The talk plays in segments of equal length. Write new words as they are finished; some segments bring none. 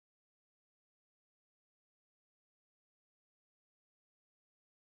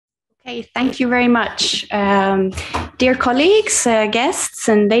Okay, thank you very much. Dear colleagues, guests,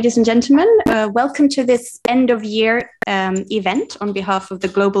 and ladies and gentlemen, welcome to this end-of-year event on behalf of the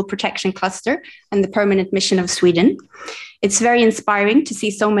Global Protection Cluster and the Permanent Mission of Sweden. It's very inspiring to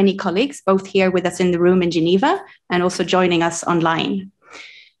see so many colleagues, both here with us in the room in Geneva and also joining us online.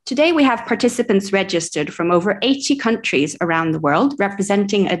 Today, we have participants registered from over 80 countries around the world,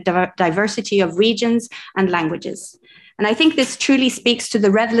 representing a diversity of regions and languages. And I think this truly speaks to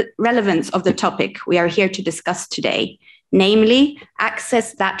the relevance of the topic we are here to discuss today, namely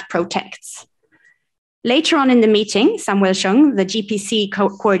access that protects. Later on in the meeting, Samuel Cheung, the GPC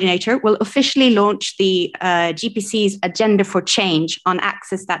coordinator, will officially launch the GPC's Agenda for Change on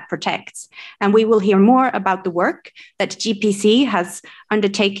Access That Protects. And we will hear more about the work that GPC has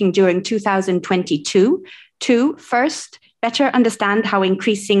undertaken during 2022 to first, better understand how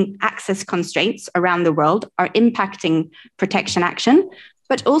increasing access constraints around the world are impacting protection action,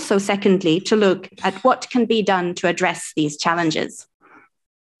 but also secondly, to look at what can be done to address these challenges.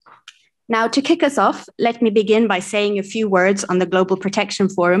 Now, to kick us off, let me begin by saying a few words on the Global Protection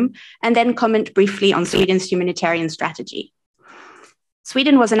Forum and then comment briefly on Sweden's humanitarian strategy.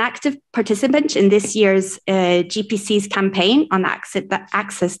 Sweden was an active participant in this year's GPC's campaign on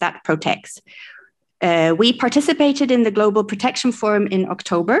Access That Protects. We participated in the Global Protection Forum in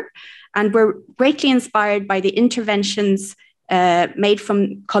October and were greatly inspired by the interventions made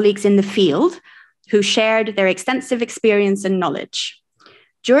from colleagues in the field who shared their extensive experience and knowledge.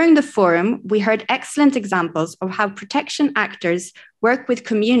 During the forum, we heard excellent examples of how protection actors work with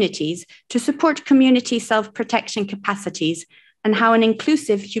communities to support community self-protection capacities and how an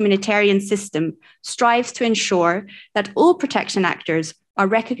inclusive humanitarian system strives to ensure that all protection actors are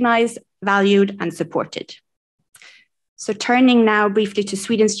recognized, valued, and supported. So turning now briefly to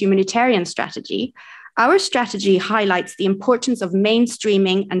Sweden's humanitarian strategy, our strategy highlights the importance of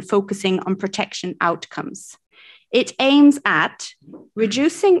mainstreaming and focusing on protection outcomes. It aims at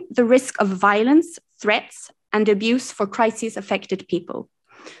reducing the risk of violence, threats, and abuse for crisis-affected people.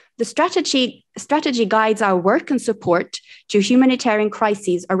 The strategy guides our work and support to humanitarian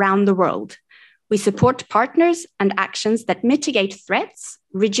crises around the world. We support partners and actions that mitigate threats,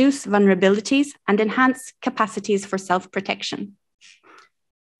 reduce vulnerabilities, and enhance capacities for self-protection.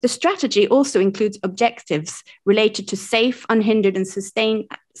 The strategy also includes objectives related to safe, unhindered, and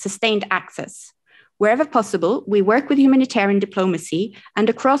sustained access. Wherever possible, we work with humanitarian diplomacy and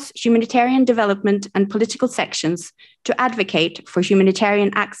across humanitarian development and political sections to advocate for humanitarian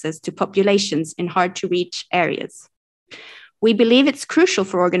access to populations in hard-to-reach areas. We believe it's crucial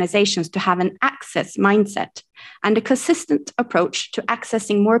for organizations to have an access mindset and a consistent approach to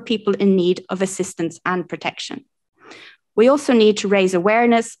accessing more people in need of assistance and protection. We also need to raise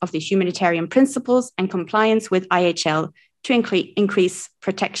awareness of the humanitarian principles and compliance with IHL to increase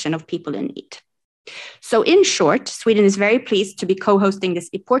protection of people in need. So in short, Sweden is very pleased to be co-hosting this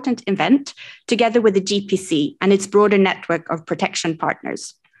important event together with the GPC and its broader network of protection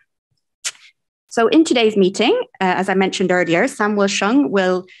partners. So in today's meeting, as I mentioned earlier, Samuel Cheung,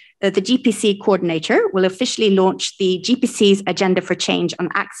 the GPC coordinator, will officially launch the GPC's Agenda for Change on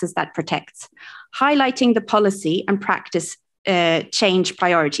Access That Protects, highlighting the policy and practice change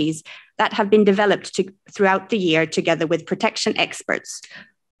priorities that have been developed throughout the year together with protection experts,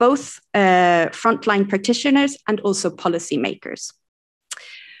 both frontline practitioners and also policymakers.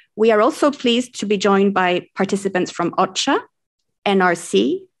 We are also pleased to be joined by participants from OCHA,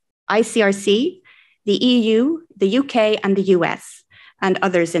 NRC, ICRC, the EU, the UK, and the US, and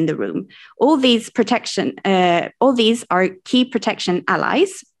others in the room. All these are key protection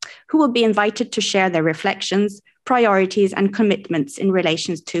allies who will be invited to share their reflections, priorities, and commitments in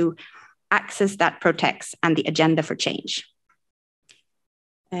relation to Access That Protects and the Agenda for Change.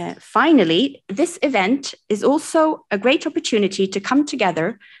 Finally, this event is also a great opportunity to come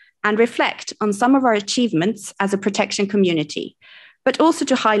together and reflect on some of our achievements as a protection community, but also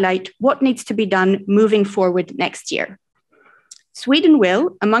to highlight what needs to be done moving forward next year. Sweden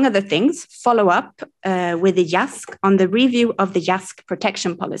will, among other things, follow up with the JASC on the review of the JASC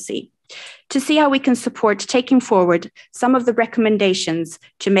protection policy to see how we can support taking forward some of the recommendations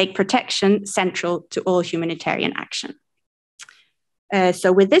to make protection central to all humanitarian action.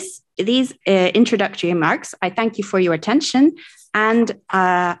 So with these introductory remarks, I thank you for your attention. And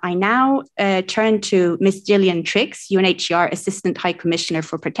I now turn to Ms. Gillian Triggs, UNHCR Assistant High Commissioner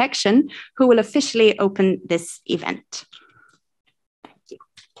for Protection, who will officially open this event. Thank you.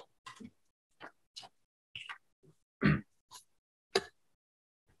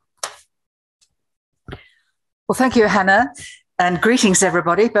 Well, thank you, Hannah. And greetings,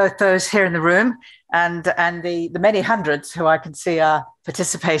 everybody, both those here in the room and the many hundreds who I can see are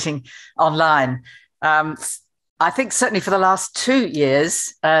participating online. I think certainly for the last 2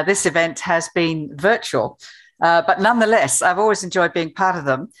 years, this event has been virtual, but nonetheless, I've always enjoyed being part of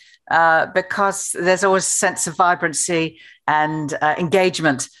them because there's always a sense of vibrancy and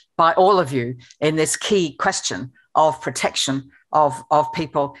engagement by all of you in this key question of protection of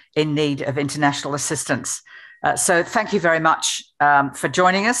people in need of international assistance. So thank you very much for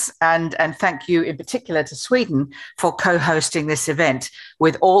joining us, and thank you in particular to Sweden for co-hosting this event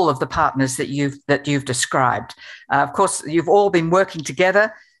with all of the partners that you've described. Of course, you've all been working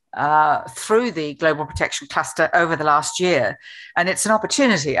together through the Global Protection Cluster over the last year, and it's an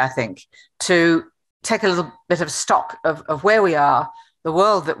opportunity, I think, to take a little bit of stock of where we are, the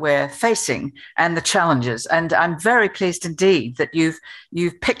world that we're facing, and the challenges. And I'm very pleased indeed that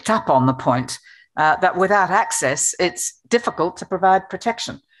you've picked up on the point that without access, it's difficult to provide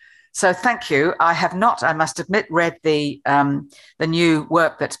protection. So thank you. I have not, I must admit, read the new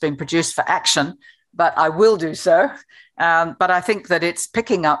work that's been produced for Action, but I will do so. But I think that it's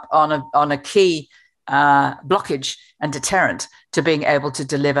picking up on a key blockage and deterrent to being able to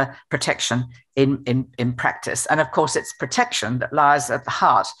deliver protection in practice. And of course, it's protection that lies at the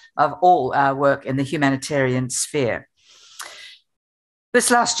heart of all our work in the humanitarian sphere.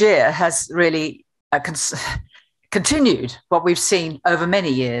 This last year has really continued what we've seen over many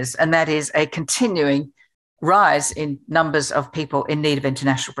years, and that is a continuing rise in numbers of people in need of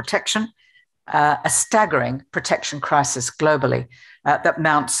international protection, a staggering protection crisis globally that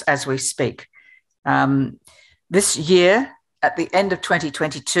mounts as we speak. This year, at the end of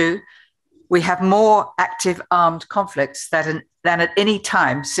 2022, we have more active armed conflicts than at any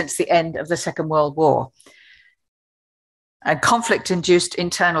time since the end of the Second World War. And conflict-induced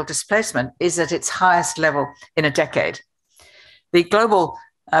internal displacement is at its highest level in a decade. The Global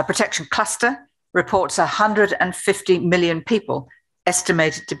Protection Cluster reports 150 million people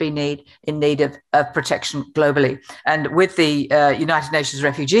estimated to be in need of protection globally. And with the United Nations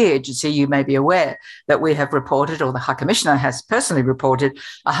Refugee Agency, you may be aware that we have reported, or the High Commissioner has personally reported,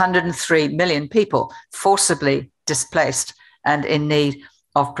 103 million people forcibly displaced and in need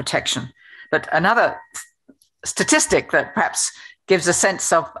of protection. But another statistic that perhaps gives a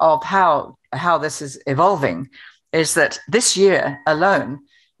sense of how this is evolving is that this year alone,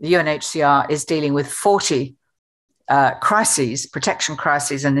 the UNHCR is dealing with 40 crises, protection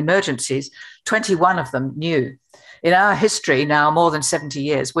crises and emergencies, 21 of them new. In our history now, more than 70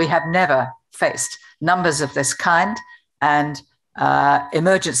 years, we have never faced numbers of this kind and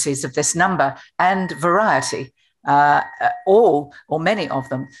emergencies of this number and variety, all or many of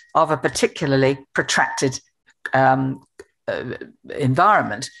them of a particularly protracted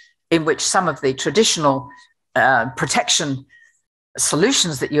environment in which some of the traditional protection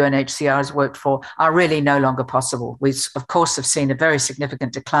solutions that UNHCR has worked for are really no longer possible. We, of course, have seen a very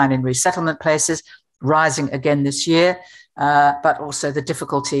significant decline in resettlement places, rising again this year, but also the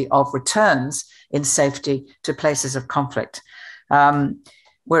difficulty of returns in safety to places of conflict.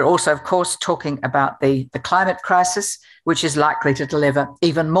 We're also, of course, talking about the climate crisis, which is likely to deliver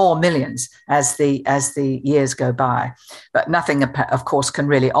even more millions as the years go by. But nothing, of course, can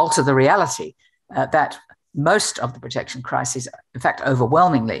really alter the reality that most of the protection crises, in fact,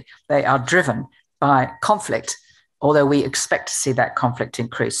 overwhelmingly, they are driven by conflict, although we expect to see that conflict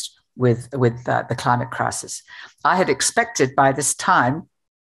increased with the climate crisis. I had expected by this time,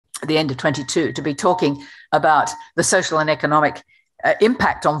 at the end of 22, to be talking about the social and economic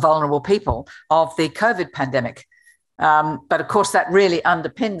impact on vulnerable people of the COVID pandemic. But of course, that really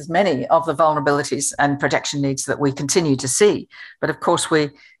underpins many of the vulnerabilities and protection needs that we continue to see. But of course, we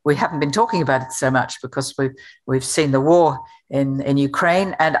haven't been talking about it so much because we've seen the war in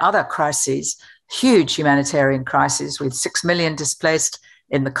Ukraine and other crises, huge humanitarian crises with 6 million displaced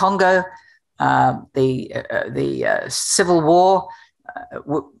in the Congo, the civil war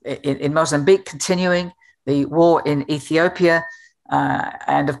in Mozambique continuing, the war in Ethiopia,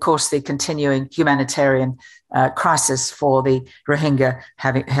 and of course the continuing humanitarian crisis for the Rohingya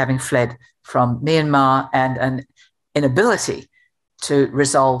having fled from Myanmar, and an inability to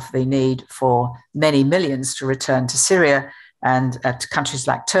resolve the need for many millions to return to Syria, and to countries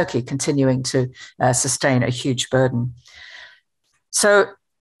like Turkey continuing to sustain a huge burden. So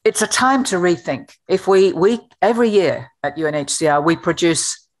it's a time to rethink. If we every year at UNHCR, we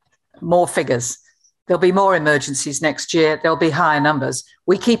produce more figures. There'll be more emergencies next year. There'll be higher numbers.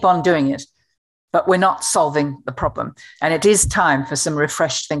 We keep on doing it, but we're not solving the problem. And it is time for some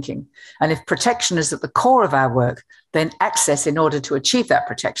refreshed thinking. And if protection is at the core of our work, then access in order to achieve that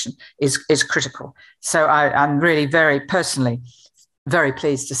protection is critical. So I'm really very personally very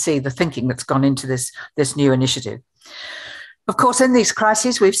pleased to see the thinking that's gone into this new initiative. Of course, in these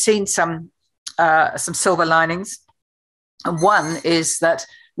crises, we've seen some silver linings. And one is that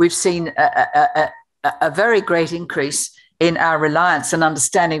we've seen a very great increase in our reliance and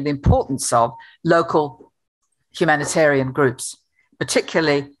understanding of the importance of local humanitarian groups,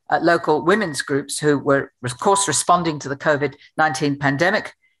 particularly local women's groups who were, of course, responding to the COVID-19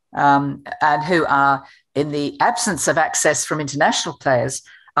 pandemic and who are, in the absence of access from international players,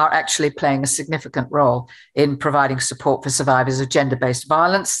 are actually playing a significant role in providing support for survivors of gender-based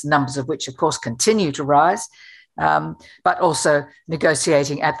violence, numbers of which, of course, continue to rise, but also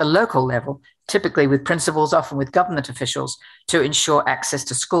negotiating at the local level, typically with principals, often with government officials, to ensure access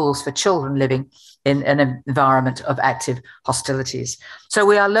to schools for children living in an environment of active hostilities. So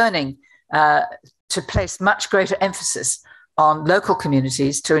we are learning to place much greater emphasis on local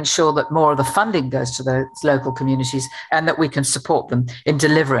communities to ensure that more of the funding goes to those local communities and that we can support them in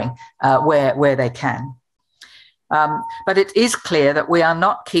delivering where they can. But it is clear that we are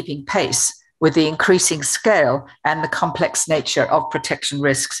not keeping pace with the increasing scale and the complex nature of protection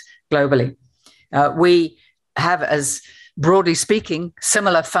risks globally. We have, as broadly speaking,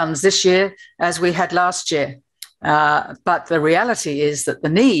 similar funds this year as we had last year. But the reality is that the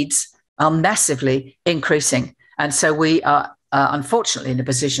needs are massively increasing. And so we are unfortunately in a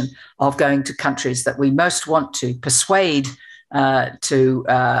position of going to countries that we most want to persuade to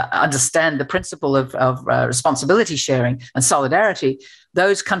understand the principle of responsibility sharing and solidarity.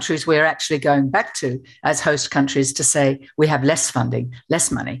 Those countries we're actually going back to as host countries to say we have less funding,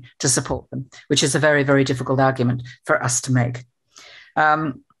 less money to support them, which is a very, very difficult argument for us to make.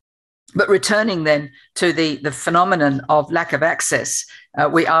 But returning then to the phenomenon of lack of access,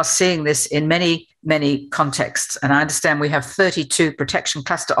 we are seeing this in many, many contexts. And I understand we have 32 protection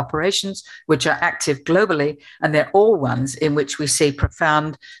cluster operations, which are active globally, and they're all ones in which we see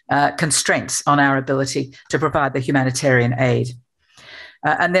profound constraints on our ability to provide the humanitarian aid.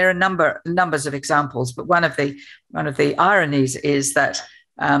 And there are numbers of examples, but one of the ironies is that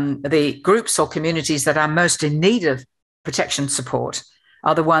the groups or communities that are most in need of protection support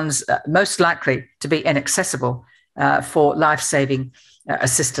are the ones most likely to be inaccessible for life-saving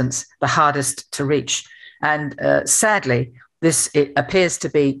assistance, the hardest to reach. And sadly, it appears to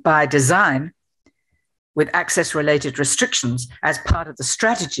be by design, with access-related restrictions as part of the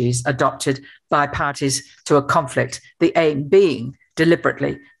strategies adopted by parties to a conflict, the aim being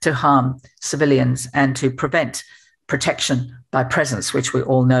deliberately to harm civilians and to prevent protection by presence, which we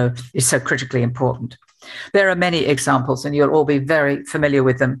all know is so critically important. There are many examples, and you'll all be very familiar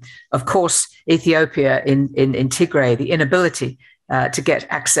with them. Of course, Ethiopia in Tigray, the inability to get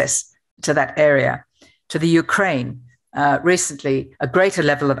access to that area. To the Ukraine, recently, a greater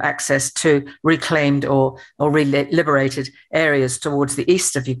level of access to reclaimed or liberated areas towards the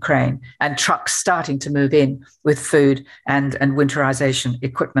east of Ukraine, and trucks starting to move in with food and winterization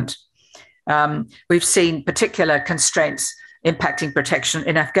equipment. We've seen particular constraints impacting protection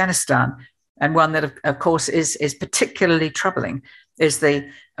in Afghanistan. And one that, of course, is particularly troubling is the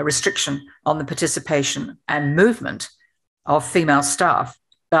restriction on the participation and movement of female staff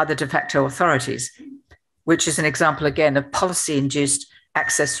by the de facto authorities, which is an example, again, of policy-induced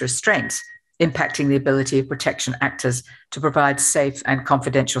access restraints impacting the ability of protection actors to provide safe and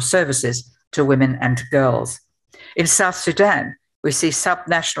confidential services to women and to girls. In South Sudan, we see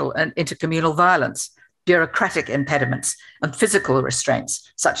subnational and intercommunal violence, bureaucratic impediments, and physical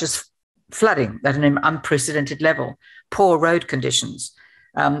restraints, such as flooding at an unprecedented level, poor road conditions,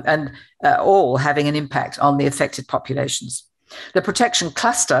 and all having an impact on the affected populations. The protection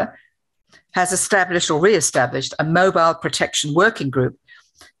cluster has established or re-established a mobile protection working group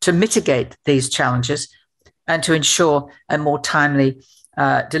to mitigate these challenges and to ensure a more timely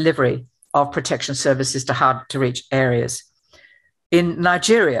delivery of protection services to hard-to-reach areas. In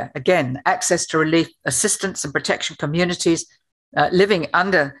Nigeria, again, access to relief assistance and protection communities living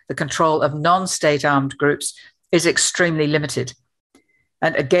under the control of non-state armed groups is extremely limited.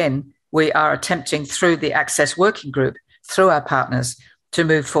 And again, we are attempting through the Access Working Group, through our partners, to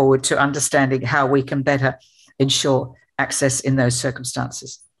move forward to understanding how we can better ensure access in those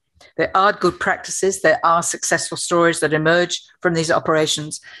circumstances. There are good practices, there are successful stories that emerge from these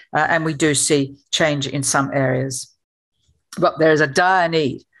operations, and we do see change in some areas. But there is a dire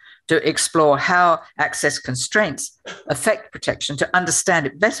need to explore how access constraints affect protection, to understand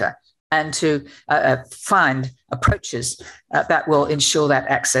it better, and to find approaches that will ensure that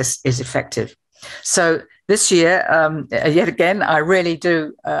access is effective. So this year, yet again, I really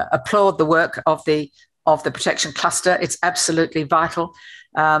do applaud the work of the protection cluster. It's absolutely vital,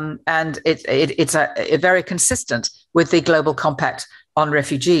 and it's a very consistent with the Global Compact on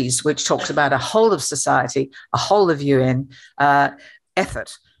Refugees, which talks about a whole of society, a whole of UN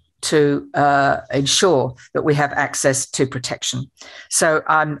effort to ensure that we have access to protection. So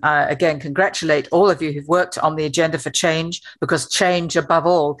again, congratulate all of you who've worked on the agenda for change, because change above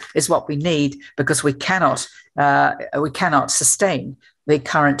all is what we need, because we cannot sustain the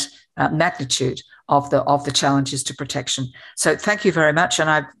current magnitude of the challenges to protection. So thank you very much.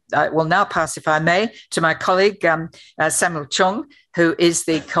 And I will now pass, if I may, to my colleague, Samuel Cheung, who is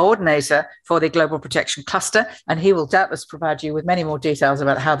the coordinator for the Global Protection Cluster, and he will doubtless provide you with many more details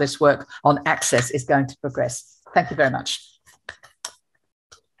about how this work on access is going to progress. Thank you very much.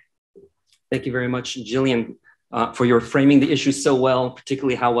 Thank you very much, Gillian, for your framing the issue so well,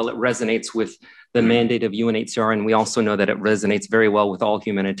 particularly how well it resonates with the mandate of UNHCR. And we also know that it resonates very well with all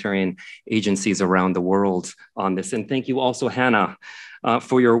humanitarian agencies around the world on this. And thank you also, Hannah,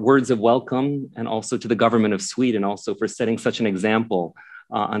 for your words of welcome, and also to the government of Sweden also for setting such an example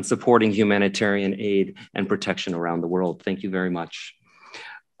on supporting humanitarian aid and protection around the world. Thank you very much.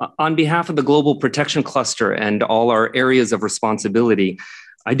 On behalf of the Global Protection Cluster and all our areas of responsibility,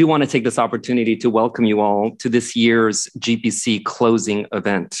 I do want to take this opportunity to welcome you all to this year's GPC closing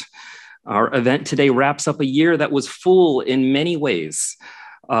event. Our event today wraps up a year that was full in many ways.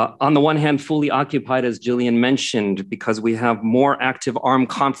 On the one hand, fully occupied, as Gillian mentioned, because we have more active armed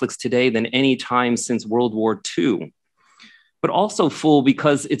conflicts today than any time since World War II. But also full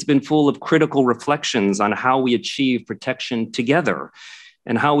because it's been full of critical reflections on how we achieve protection together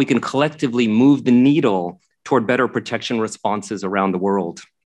and how we can collectively move the needle toward better protection responses around the world.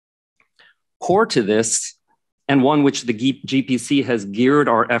 Core to this, and one which the GPC has geared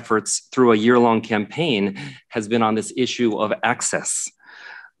our efforts through a year-long campaign, has been on this issue of access.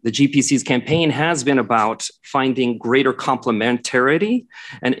 The GPC's campaign has been about finding greater complementarity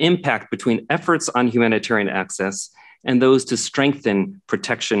and impact between efforts on humanitarian access and those to strengthen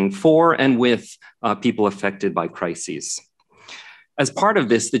protection for and with people affected by crises. As part of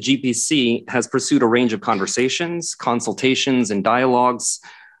this, the GPC has pursued a range of conversations, consultations, and dialogues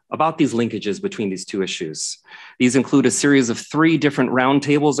about these linkages between these two issues. These include a series of 3 different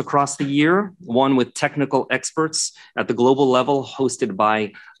roundtables across the year, one with technical experts at the global level hosted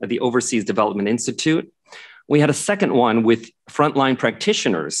by the Overseas Development Institute. We had a second one with frontline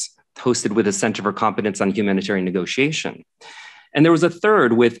practitioners hosted with the Center for Competence on Humanitarian Negotiation. And there was a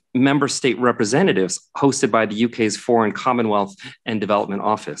third with member state representatives hosted by the UK's Foreign Commonwealth and Development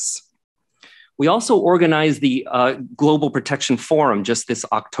Office. We also organized the Global Protection Forum just this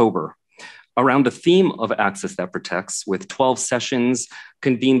October around the theme of access that protects, with 12 sessions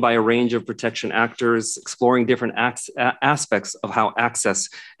convened by a range of protection actors, exploring different aspects of how access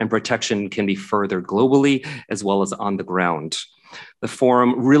and protection can be furthered globally as well as on the ground. The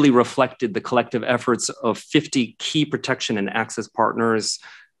forum really reflected the collective efforts of 50 key protection and access partners.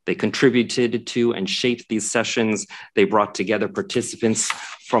 They contributed to and shaped these sessions. They brought together participants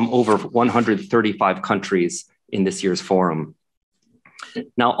from over 135 countries in this year's forum.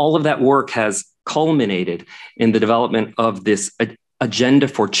 Now, all of that work has culminated in the development of this agenda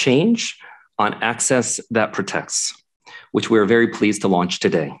for change on access that protects, which we're very pleased to launch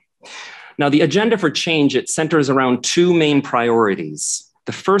today. Now, the agenda for change, it centers around 2 main priorities.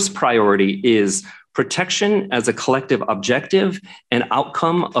 The first priority is protection as a collective objective and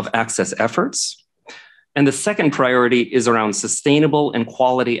outcome of access efforts. And the second priority is around sustainable and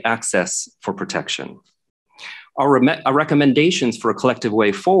quality access for protection. Our recommendations for a collective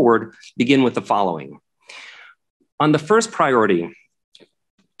way forward begin with the following. On the first priority,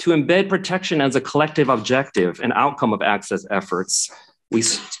 to embed protection as a collective objective and outcome of access efforts, we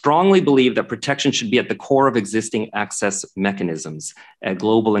strongly believe that protection should be at the core of existing access mechanisms at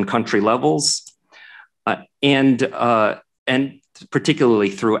global and country levels, and particularly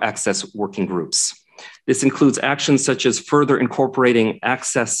through access working groups. This includes actions such as further incorporating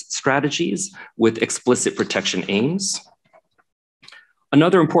access strategies with explicit protection aims.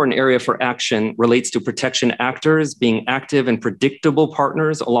 Another important area for action relates to protection actors being active and predictable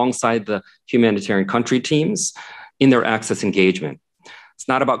partners alongside the humanitarian country teams in their access engagement. It's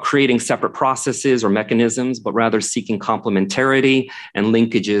not about creating separate processes or mechanisms, but rather seeking complementarity and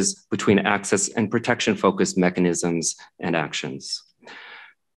linkages between access and protection-focused mechanisms and actions.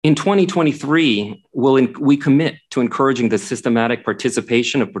 In 2023, we commit to encouraging the systematic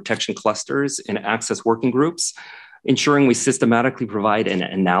participation of protection clusters in access working groups, ensuring we systematically provide an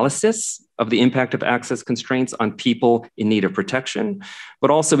analysis of the impact of access constraints on people in need of protection,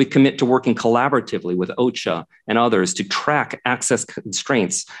 but also we commit to working collaboratively with OCHA and others to track access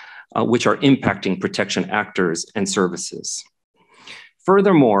constraints which are impacting protection actors and services.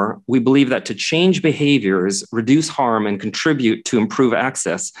 Furthermore, we believe that to change behaviors, reduce harm, and contribute to improve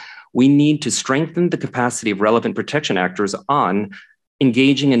access, we need to strengthen the capacity of relevant protection actors on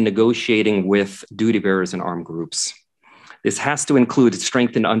engaging and negotiating with duty bearers and armed groups. This has to include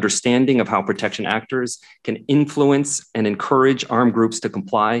strengthened understanding of how protection actors can influence and encourage armed groups to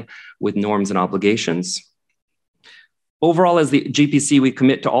comply with norms and obligations. Overall, as the GPC, we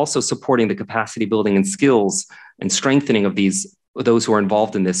commit to also supporting the capacity building and skills and strengthening of those who are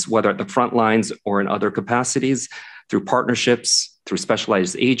involved in this, whether at the front lines or in other capacities, through partnerships, through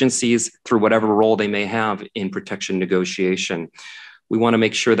specialized agencies, through whatever role they may have in protection negotiation. We want to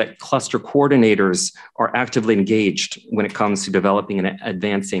make sure that cluster coordinators are actively engaged when it comes to developing and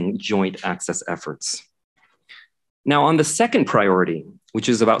advancing joint access efforts. Now, on the second priority, which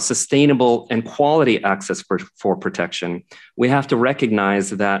is about sustainable and quality access for protection, we have to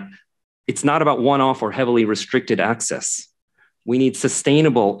recognize that it's not about one-off or heavily restricted access. We need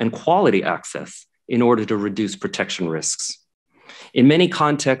sustainable and quality access in order to reduce protection risks. In many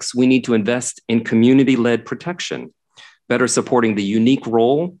contexts, we need to invest in community-led protection, better supporting the unique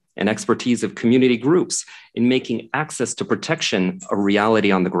role and expertise of community groups in making access to protection a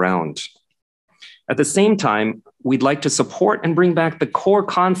reality on the ground. At the same time, we'd like to support and bring back the core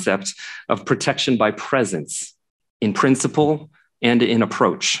concept of protection by presence in principle and in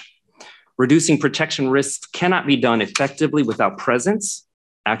approach. Reducing protection risks cannot be done effectively without presence,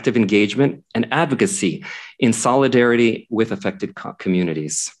 active engagement, and advocacy in solidarity with affected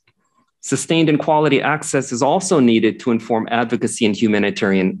communities. Sustained and quality access is also needed to inform advocacy and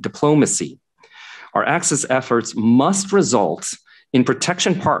humanitarian diplomacy. Our access efforts must result in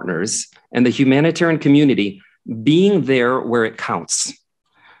protection partners and the humanitarian community being there where it counts.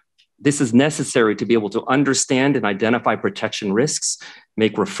 This is necessary to be able to understand and identify protection risks,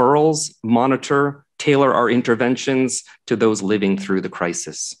 make referrals, monitor, tailor our interventions to those living through the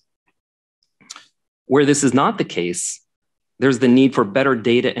crisis. Where this is not the case, there's the need for better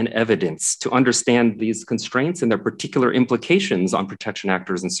data and evidence to understand these constraints and their particular implications on protection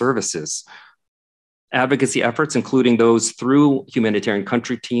actors and services. Advocacy efforts, including those through humanitarian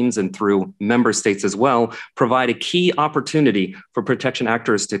country teams and through member states as well, provide a key opportunity for protection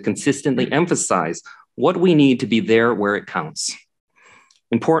actors to consistently emphasize what we need to be there where it counts.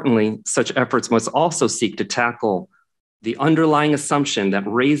 Importantly, such efforts must also seek to tackle the underlying assumption that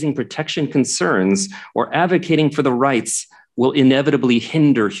raising protection concerns or advocating for the rights will inevitably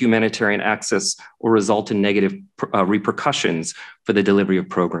hinder humanitarian access or result in negative repercussions for the delivery of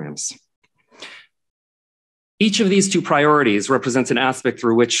programs. Each of these two priorities represents an aspect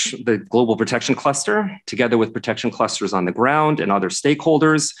through which the Global Protection Cluster, together with protection clusters on the ground and other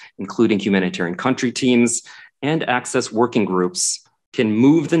stakeholders, including humanitarian country teams and access working groups, can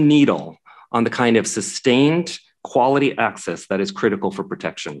move the needle on the kind of sustained quality access that is critical for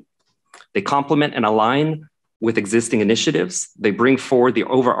protection. They complement and align with existing initiatives. They bring forward the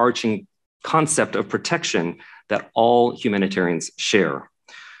overarching concept of protection that all humanitarians share.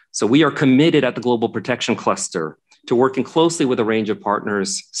 So we are committed at the Global Protection Cluster to working closely with a range of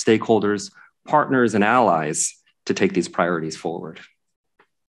partners, stakeholders, partners, and allies to take these priorities forward.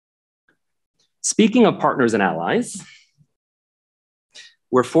 Speaking of partners and allies,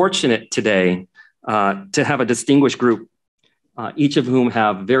 we're fortunate today to have a distinguished group, each of whom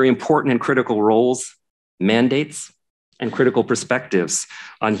have very important and critical roles, mandates, and critical perspectives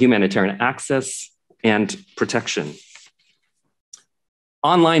on humanitarian access and protection.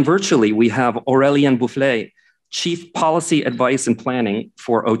 Online virtually, we have Aurélien Boufflet, Chief Policy Advice and Planning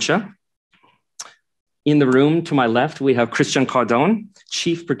for OCHA. In the room to my left, we have Christian Cardone,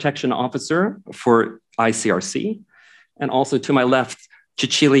 Chief Protection Officer for ICRC. And also to my left,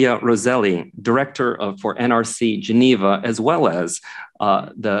 Cecilia Roselli, Director for NRC Geneva, as well as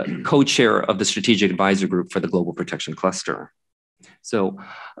the co-chair of the Strategic Advisor Group for the Global Protection Cluster. So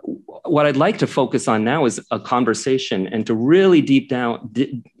what I'd like to focus on now is a conversation and to really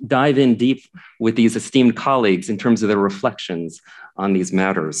dive in deep with these esteemed colleagues in terms of their reflections on these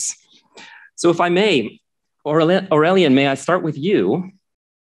matters. So if I may, Aurélien, may I start with you?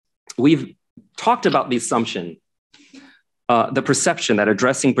 We've talked about the assumption, the perception that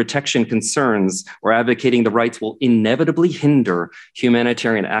addressing protection concerns or advocating the rights will inevitably hinder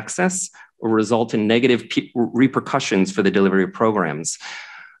humanitarian access or result in negative repercussions for the delivery of programs.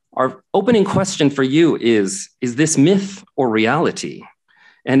 Our opening question for you is this myth or reality?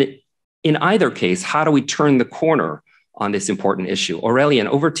 And in either case, how do we turn the corner on this important issue? Aurélien,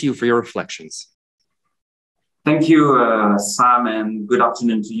 over to you for your reflections. Thank you, Sam, and good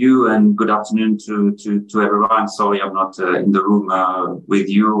afternoon to you, and good afternoon to everyone. Sorry, I'm not in the room with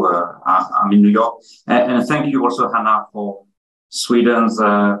you. I'm in New York. And thank you also, Hannah, for Sweden's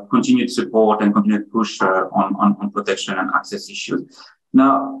continued support and continued push on protection and access issues.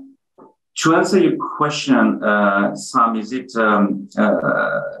 Now, to answer your question, Sam, is it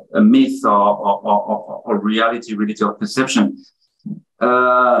a myth or reality or perception?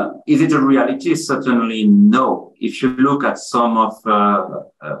 Is it a reality? Certainly no. If you look at some of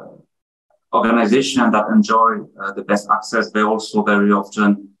organizations that enjoy the best access, they're also very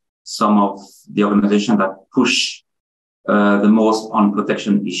often some of the organizations that push the most on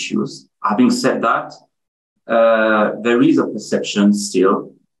protection issues. Having said that, there is a perception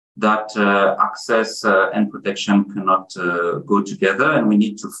still that access and protection cannot go together, and we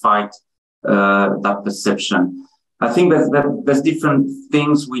need to fight that perception. I think there's different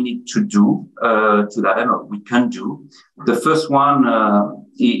things we need to do to that end, or we can do. The first one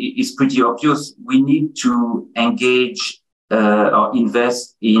is pretty obvious. We need to engage or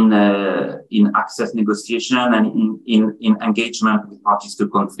invest in access negotiation and in engagement with parties to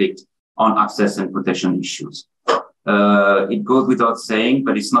conflict on access and protection issues. It goes without saying,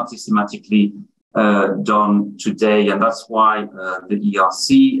 but it's not systematically done today, and that's why the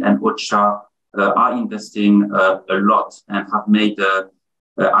ERC and OCHA are investing a lot and have made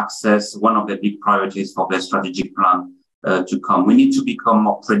access one of the big priorities for their strategic plan to come. We need to become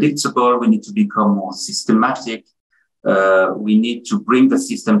more predictable. We need to become more systematic. We need to bring the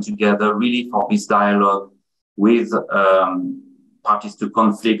system together really for this dialogue with parties to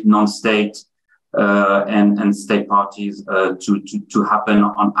conflict, non-state and state parties to happen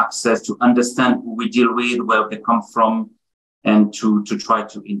on access, to understand who we deal with, where they come from, and to try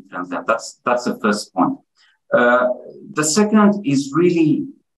to influence them. That's the first point. The second is really,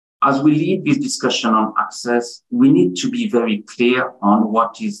 as we lead this discussion on access, we need to be very clear on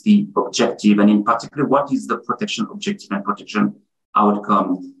what is the objective, and in particular, what is the protection objective and protection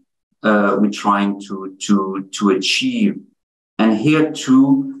outcome we're trying to achieve. And here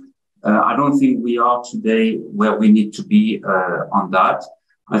too, I don't think we are today where we need to be on that.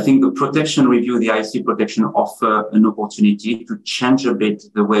 I think the protection review, the IC protection, offer an opportunity to change a bit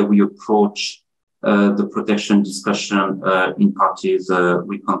the way we approach the protection discussion in parties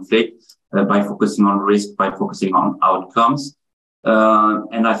with conflict by focusing on risk, by focusing on outcomes.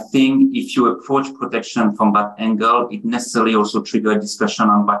 And I think if you approach protection from that angle, it necessarily also triggers a discussion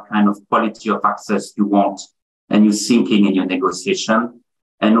on what kind of quality of access you want and you're thinking in your negotiation.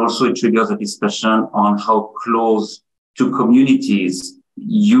 And also it triggers a discussion on how close to communities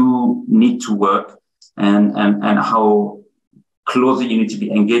you need to work and how closely you need to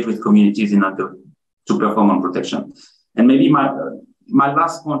be engaged with communities in order to perform on protection. And maybe my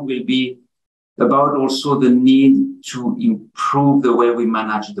last point will be about also the need to improve the way we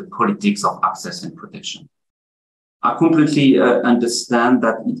manage the politics of access and protection. I completely understand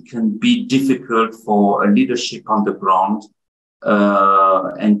that it can be difficult for a leadership on the ground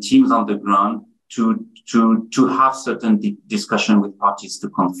and teams on the ground to have certain discussion with parties to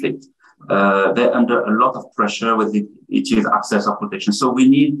conflict. They're under a lot of pressure with it is access or protection. So we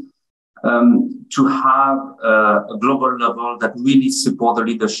need to have a global level that really support the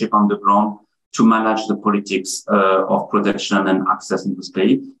leadership on the ground to manage the politics of protection and access in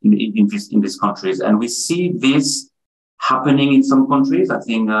these countries. And we see this happening in some countries. I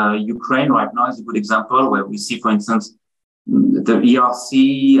think Ukraine right now is a good example where we see, for instance, the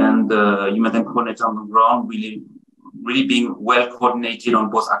ERC and the humanitarian coordinator on the ground really being well coordinated on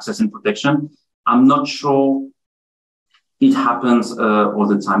both access and protection. I'm not sure it happens all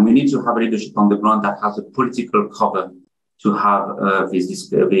the time. We need to have a leadership on the ground that has a political cover to have this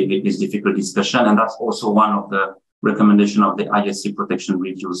difficult discussion. And that's also one of the recommendations of the ISC protection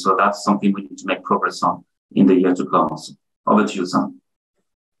review. So that's something we need to make progress on in the year to come also. Over to you, Sam.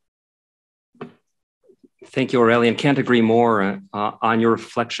 Thank you, Aurélien. Can't agree more on your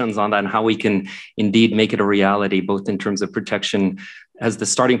reflections on that and how we can indeed make it a reality, both in terms of protection as the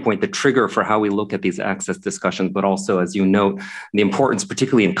starting point, the trigger for how we look at these access discussions, but also, as you note, the importance,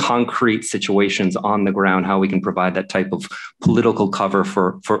 particularly in concrete situations on the ground, how we can provide that type of political cover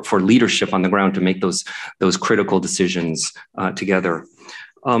for leadership on the ground to make those critical decisions together.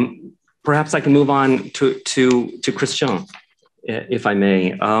 Perhaps I can move on to Christian, if I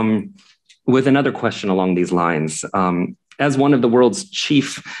may. With another question along these lines. As one of the world's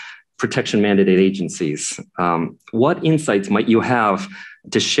chief protection mandated agencies, what insights might you have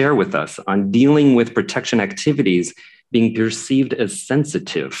to share with us on dealing with protection activities being perceived as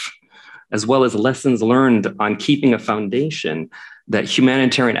sensitive, as well as lessons learned on keeping a foundation that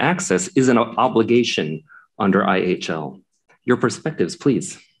humanitarian access is an obligation under IHL? Your perspectives,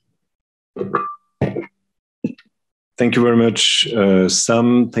 please. Thank you very much,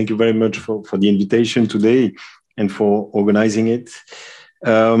 Sam. Thank you very much for the invitation today. and for organizing it.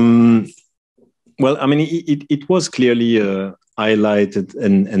 Well, I mean, it was clearly highlighted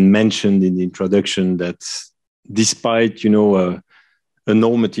and mentioned in the introduction that despite, a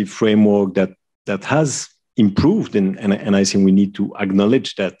normative framework that has improved, and I think we need to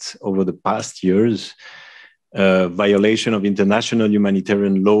acknowledge that over the past years, violation of international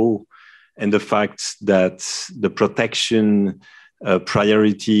humanitarian law and the fact that the protection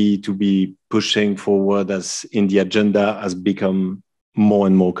priority to be pushing forward as in the agenda has become more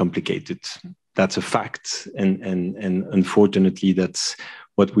and more complicated. That's a fact, and unfortunately, that's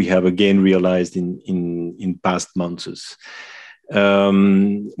what we have again realized in past months.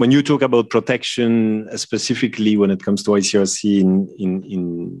 When you talk about protection, specifically when it comes to ICRC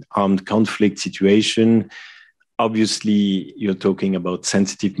in armed conflict situation, obviously you're talking about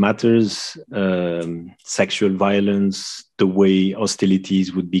sensitive matters, sexual violence, the way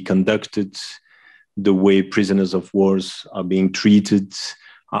hostilities would be conducted, the way prisoners of wars are being treated,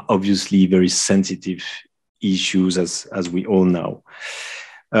 are obviously very sensitive issues, as we all know.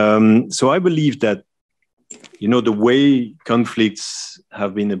 So I believe that, the way conflicts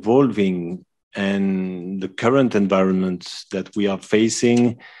have been evolving and the current environment that we are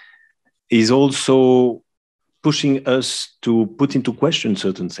facing is also pushing us to put into question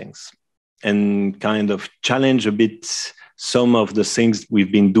certain things and kind of challenge a bit some of the things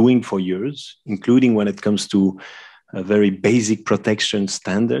we've been doing for years, including when it comes to very basic protection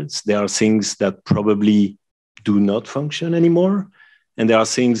standards. There are things that probably do not function anymore, and there are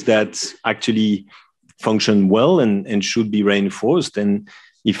things that actually function well and should be reinforced. And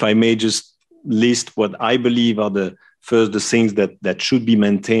if I may just list what I believe are the things that should be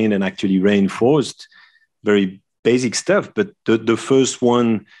maintained and actually reinforced, very basic stuff. But the first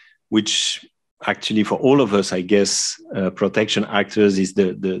one, which actually for all of us, I guess, protection actors, is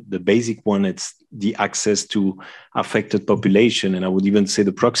the basic one. It's the access to affected population. And I would even say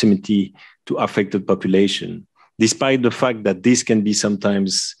the proximity to affected population, despite the fact that this can be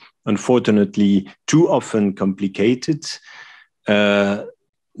sometimes, unfortunately, too often complicated. There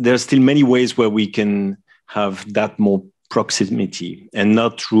are still many ways where we can have that more proximity and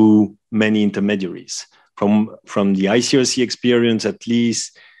not through many intermediaries. From the ICRC experience, at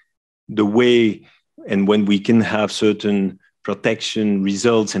least, the way and when we can have certain protection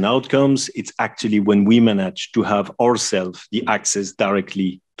results and outcomes, it's actually when we manage to have ourselves the access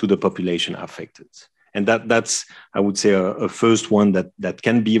directly to the population affected. And that's, I would say, a first one that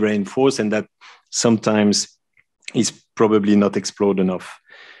can be reinforced and that sometimes is probably not explored enough.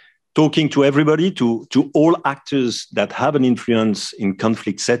 Talking to everybody, to all actors that have an influence in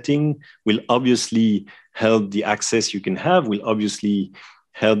conflict setting will obviously help the access you can have, will obviously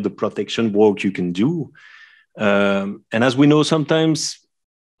help the protection work you can do. And as we know, sometimes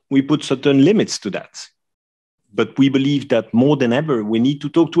we put certain limits to that. But we believe that more than ever, we need to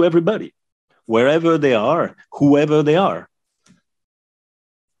talk to everybody, wherever they are, whoever they are.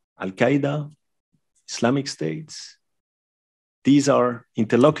 Al-Qaeda, Islamic States. These are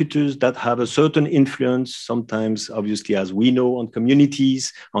interlocutors that have a certain influence, sometimes, obviously, as we know, on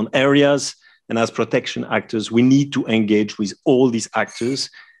communities, on areas. And as protection actors, we need to engage with all these actors,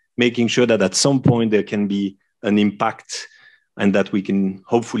 making sure that at some point there can be an impact and that we can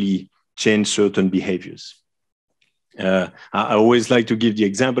hopefully change certain behaviors. I always like to give the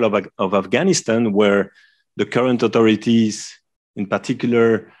example of Afghanistan, where the current authorities, in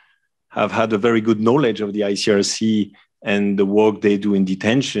particular, have had a very good knowledge of the ICRC and the work they do in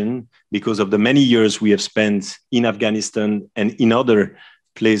detention because of the many years we have spent in Afghanistan and in other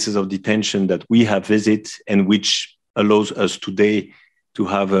places of detention that we have visited, and which allows us today to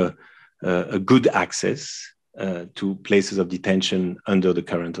have a good access to places of detention under the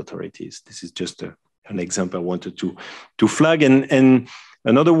current authorities. This is just an example I wanted to flag. And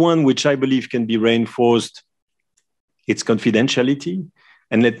another one, which I believe can be reinforced, it's confidentiality.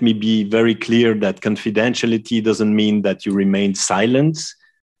 And let me be very clear that confidentiality doesn't mean that you remain silent.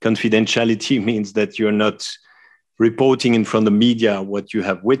 Confidentiality means that you're not reporting in front of the media what you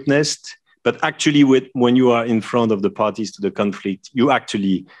have witnessed, but actually when you are in front of the parties to the conflict, you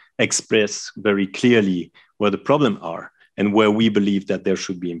actually express very clearly where the problems are and where we believe that there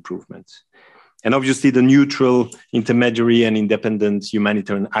should be improvements. And obviously the neutral, intermediary and independent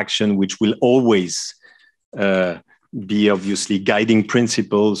humanitarian action, which will always be obviously guiding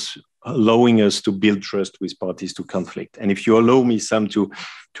principles, allowing us to build trust with parties to conflict. And if you allow me, Sam, to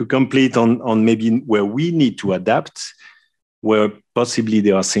complete on maybe where we need to adapt, where possibly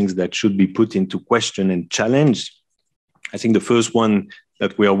there are things that should be put into question and challenged. I think the first one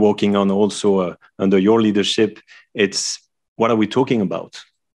that we are working on also under your leadership, it's what are we talking about?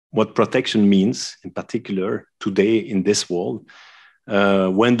 what protection means, in particular today in this world.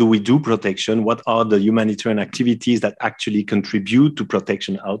 When do we do protection? What are the humanitarian activities that actually contribute to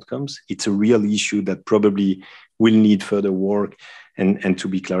protection outcomes? It's a real issue that probably will need further work and to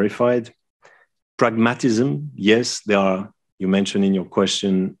be clarified. Pragmatism, yes, there are, you mentioned in your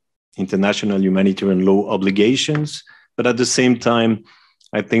question, international humanitarian law obligations, but at the same time,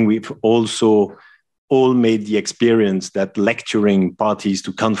 I think we've also all made the experience that lecturing parties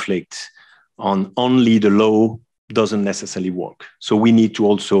to conflict on only the law doesn't necessarily work. So we need to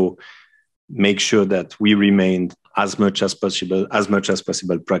also make sure that we remain as much as possible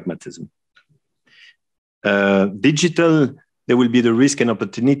pragmatism. Digital, there will be the risk and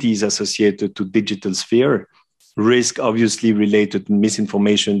opportunities associated to digital sphere. Risk obviously related to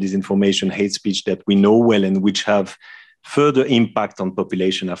misinformation, disinformation, hate speech that we know well and which have further impact on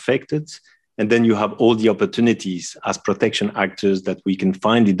population affected. And then you have all the opportunities as protection actors that we can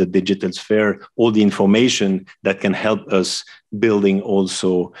find in the digital sphere, all the information that can help us building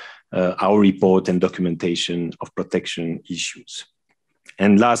also our report and documentation of protection issues.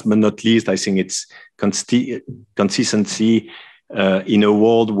 And last but not least, I think it's consistency in a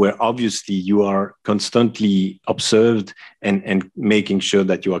world where obviously you are constantly observed and making sure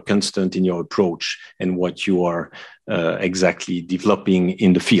that you are constant in your approach and what you are exactly developing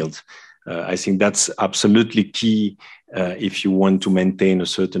in the field. I think that's absolutely key if you want to maintain a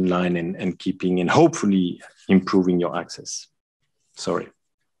certain line and keeping and hopefully improving your access. Sorry.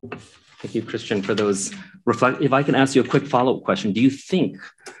 Thank you, Christian, for those reflections. If I can ask you a quick follow-up question, do you think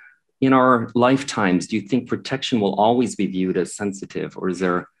in our lifetimes, do you think protection will always be viewed as sensitive, or is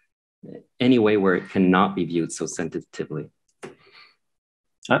there any way where it cannot be viewed so sensitively?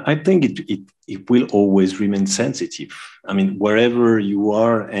 I think it will always remain sensitive. I mean, wherever you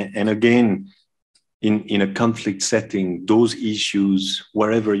are, and again, in a conflict setting, those issues,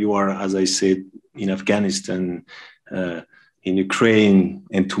 wherever you are, as I said, in Afghanistan, in Ukraine,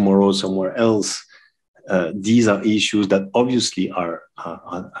 and tomorrow somewhere else, these are issues that obviously are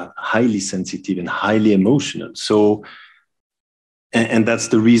highly sensitive and highly emotional. So, and that's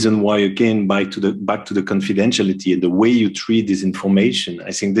the reason why, again, back to the confidentiality and the way you treat this information.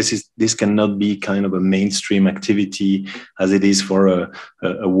 I think this cannot be kind of a mainstream activity as it is for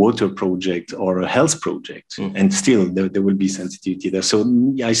a water project or a health project. Mm-hmm. And still, there will be sensitivity there. So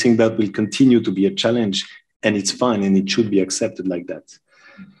I think that will continue to be a challenge, and it's fine, and it should be accepted like that.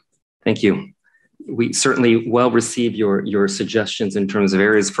 Thank you. We certainly well receive your suggestions in terms of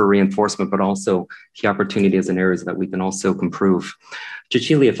areas for reinforcement, but also key opportunities and areas that we can also improve.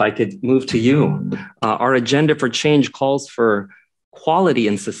 Cecilia, if I could move to you. Our agenda for change calls for quality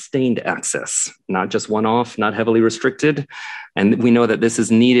and sustained access, not just one-off, not heavily restricted. And we know that this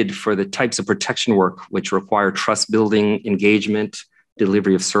is needed for the types of protection work which require trust building, engagement,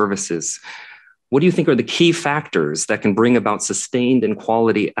 delivery of services. What do you think are the key factors that can bring about sustained and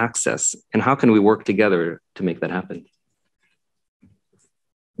quality access? And how can we work together to make that happen?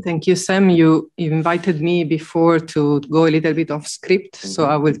 Thank you, Sam. You invited me before to go a little bit off script, so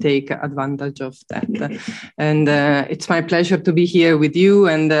I will take advantage of that. And it's my pleasure to be here with you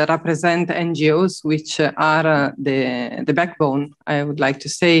and represent NGOs, which are the backbone, I would like to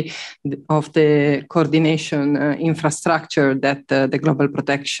say, of the coordination infrastructure that the Global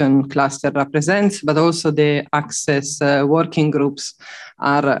Protection Cluster represents, but also the access working groups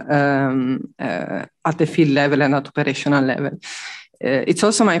are at the field level and at operational level. It's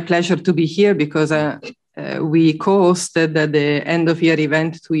also my pleasure to be here because we co-hosted the end-of-year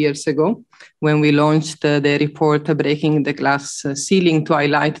event 2 years ago when we launched the report Breaking the Glass Ceiling to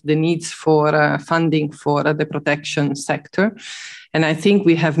highlight the needs for funding for the protection sector. And I think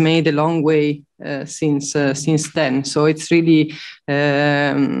we have made a long way since then. So it's really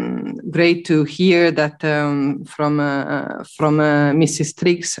great to hear that from Mrs.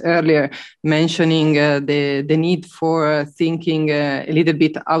 Triggs earlier, mentioning the need for thinking a little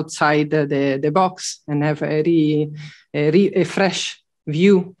bit outside the box and have a fresh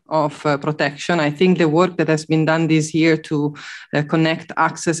view of protection. I think the work that has been done this year to connect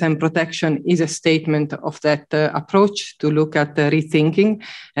access and protection is a statement of that approach to look at rethinking.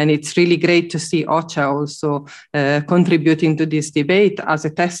 And it's really great to see OCHA also contributing to this debate as a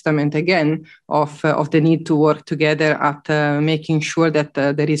testament again of the need to work together at making sure that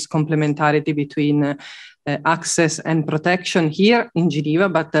there is complementarity between access and protection here in Geneva,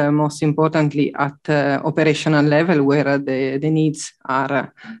 but most importantly at operational level where the needs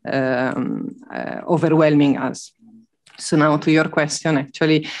are overwhelming us. So now to your question,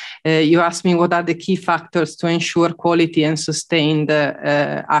 actually, you asked me what are the key factors to ensure quality and sustained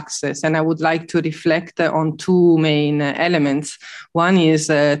access. And I would like to reflect on two main elements. One is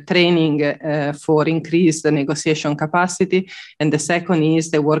training for increased negotiation capacity. And the second is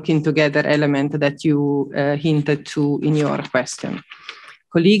the working together element that you hinted to in your question.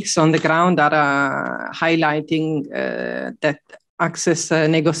 Colleagues on the ground are highlighting that access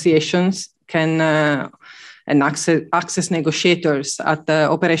negotiations can and access negotiators at the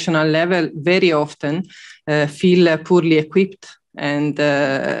operational level very often feel poorly equipped and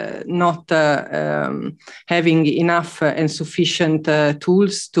not having enough and sufficient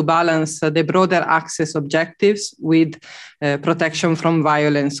tools to balance the broader access objectives with protection from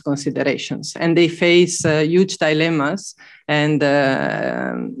violence considerations. And they face huge dilemmas and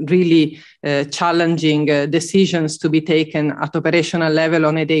really challenging decisions to be taken at operational level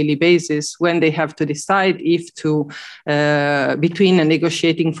on a daily basis when they have to decide if to between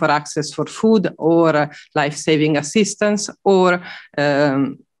negotiating for access for food or life-saving assistance or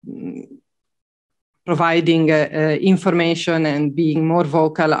providing information and being more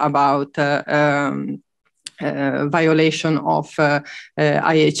vocal about violation of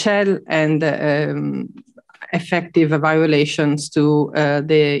IHL and effective violations to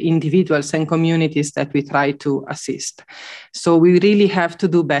the individuals and communities that we try to assist. So we really have to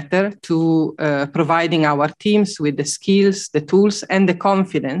do better to providing our teams with the skills, the tools, and the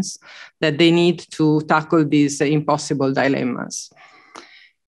confidence that they need to tackle these impossible dilemmas.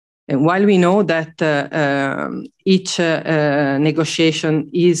 And while we know that each negotiation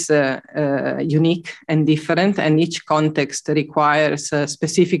is unique and different, and each context requires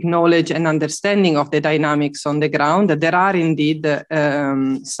specific knowledge and understanding of the dynamics on the ground, there are indeed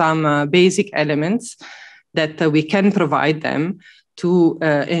some basic elements that we can provide them to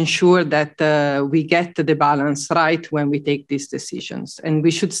ensure that we get the balance right when we take these decisions. And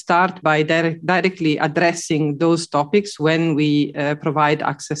we should start by directly addressing those topics when we provide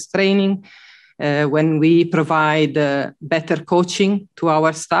access training, when we provide better coaching to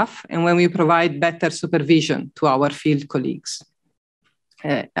our staff, and when we provide better supervision to our field colleagues.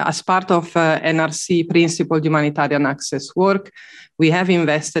 As part of NRC principled humanitarian access work, we have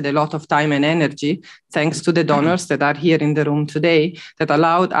invested a lot of time and energy, thanks to the donors that are here in the room today, that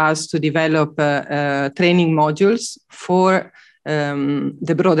allowed us to develop training modules for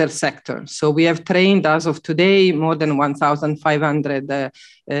the broader sector. So we have trained, as of today, more than 1,500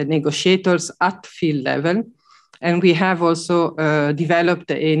 negotiators at field level. And we have also developed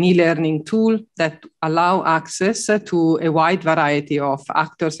an e-learning tool that allow access to a wide variety of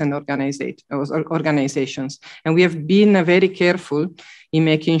actors and organizations. And we have been very careful in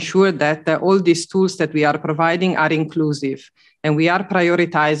making sure that all these tools that we are providing are inclusive. And we are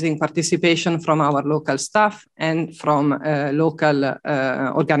prioritizing participation from our local staff and from local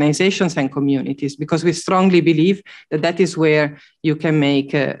organizations and communities, because we strongly believe that that is where you can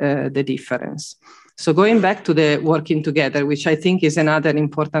make the difference. So going back to the working together, which I think is another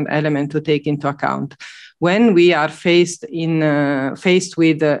important element to take into account. When we are faced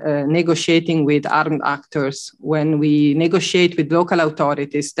with negotiating with armed actors, when we negotiate with local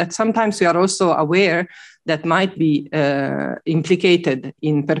authorities, that sometimes we are also aware that might be implicated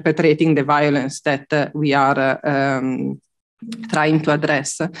in perpetrating the violence that we are trying to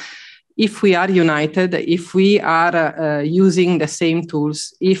address. If we are united, if we are using the same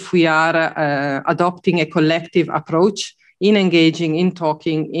tools, if we are adopting a collective approach in engaging, in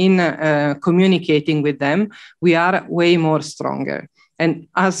talking, in communicating with them, we are way more stronger. And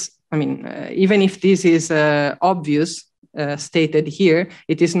even if this is obvious, stated here,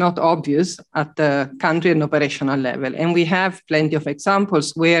 it is not obvious at the country and operational level. And we have plenty of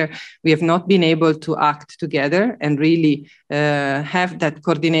examples where we have not been able to act together and really have that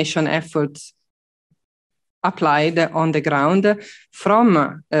coordination efforts applied on the ground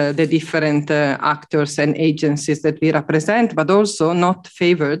from the different actors and agencies that we represent, but also not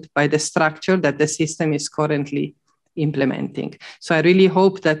favored by the structure that the system is currently implementing. So I really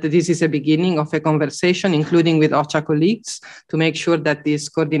hope that this is a beginning of a conversation, including with OCHA colleagues, to make sure that this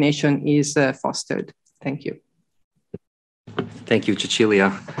coordination is fostered. Thank you. Thank you,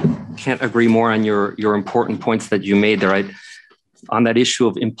 Cecilia. Can't agree more on your important points that you made there. On that issue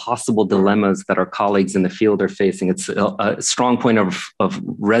of impossible dilemmas that our colleagues in the field are facing, it's a strong point of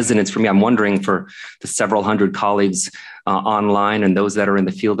resonance for me. I'm wondering, for the several hundred colleagues online and those that are in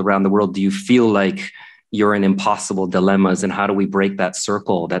the field around the world, do you feel like you're in impossible dilemmas, and how do we break that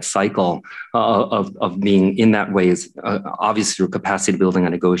circle, that cycle of being in that way? Is obviously through capacity building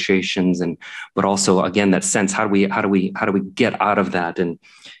and negotiations, but also again that sense, how do we get out of that? And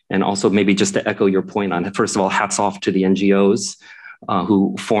And also maybe just to echo your point on, first of all, hats off to the NGOs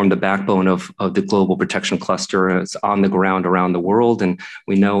who form the backbone of the global protection cluster. It's on the ground around the world. And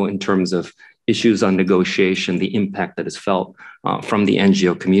we know in terms of issues on negotiation, the impact that is felt from the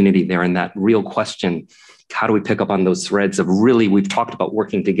NGO community there. And that real question, how do we pick up on those threads of really, we've talked about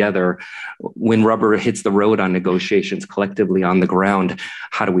working together. When rubber hits the road on negotiations collectively on the ground,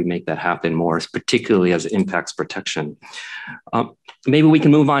 how do we make that happen more, particularly as it impacts protection? Maybe we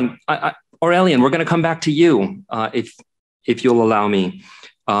can move on. Aurélien, we're going to come back to you if you'll allow me.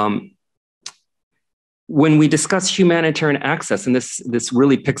 When we discuss humanitarian access, and this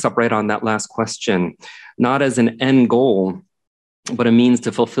really picks up right on that last question, not as an end goal, but a means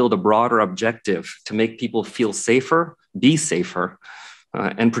to fulfill the broader objective to make people feel safer, be safer,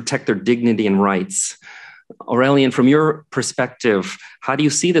 and protect their dignity and rights. Aurélien, from your perspective, how do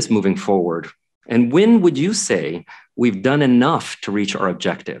you see this moving forward? And when would you say we've done enough to reach our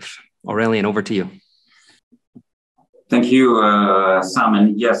objective? Aurélien, over to you. Thank you, Sam.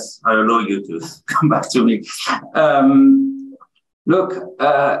 And yes, I allow you to come back to me. Look,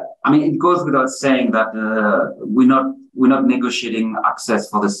 I mean, it goes without saying that we're not negotiating access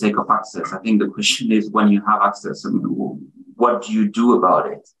for the sake of access. I think the question is, when you have access, what do you do about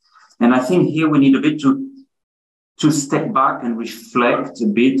it? And I think here we need a bit to step back and reflect a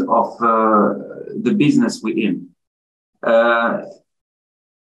bit of the business we're in.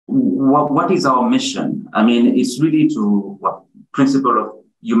 What is our mission? I mean, it's really to principle of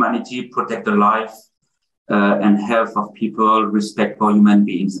humanity, protect the life and health of people, respect for human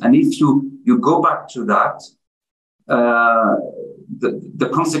beings. And if you go back to that, the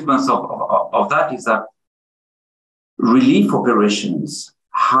consequence of that is that relief operations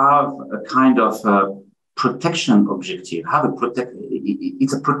have a kind of protection objective,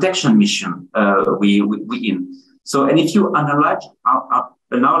 it's a protection mission we in. So, and if you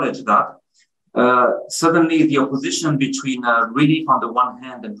acknowledge that, suddenly the opposition between relief on the one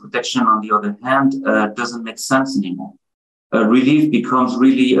hand and protection on the other hand doesn't make sense anymore. Relief becomes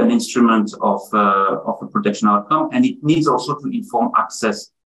really an instrument of a protection outcome, and it needs also to inform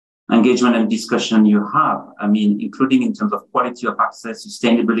access, engagement, and discussion you have. I mean, including in terms of quality of access,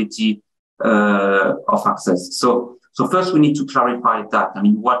 sustainability of access. So first we need to clarify that. I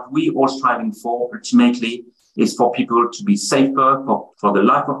mean, what we are striving for ultimately is for people to be safer, for the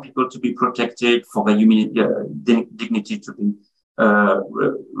life of people to be protected, for their dignity to be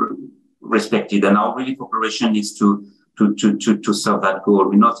respected. And our relief operation is to serve that goal.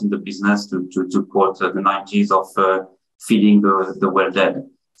 We're not in the business, to quote the 90s, of feeding the well dead,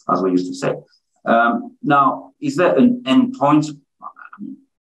 as we used to say. Now, is there an end point?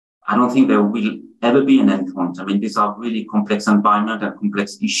 I don't think there will ever be an end point. I mean, these are really complex environment and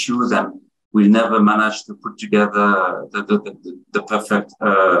complex issues, and we'll never manage to put together the perfect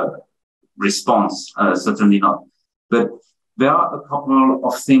response, certainly not. But there are a couple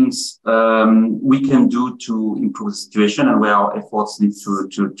of things we can do to improve the situation, and where our efforts need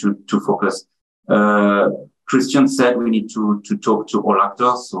to focus. Christian said we need to talk to all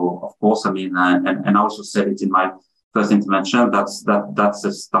actors. So of course, I mean, and I also said it in my first intervention, that's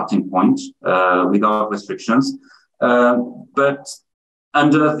a starting point without restrictions. But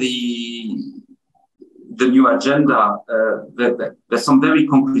under the new agenda, there's some very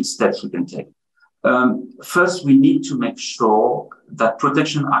concrete steps we can take. First, we need to make sure that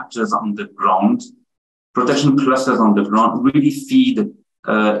protection actors on the ground, protection clusters on the ground, really feed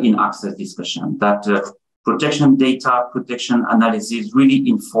in access discussion, that protection data, protection analysis really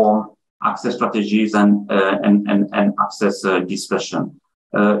inform access strategies and access discussion.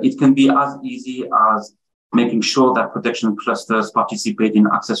 It can be as easy as making sure that protection clusters participate in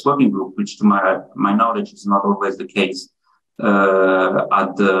access working group, which to my knowledge is not always the case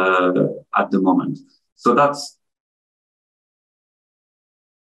at the moment. So that's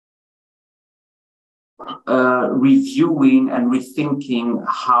reviewing and rethinking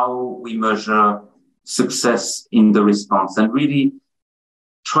how we measure success in the response, and really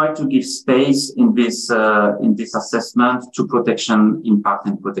try to give space in this assessment to protection impact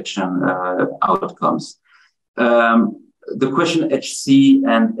and protection outcomes. The question HC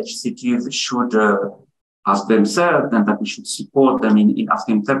and HCTs should ask themselves, and that we should support them in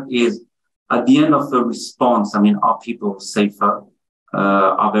asking themselves, is at the end of the response, I mean, are people safer?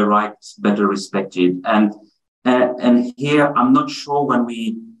 Are their rights better respected? And here, I'm not sure when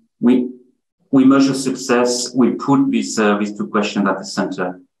we measure success, we put these two questions at the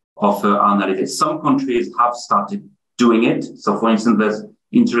center of our analysis. Some countries have started doing it. So, for instance, there's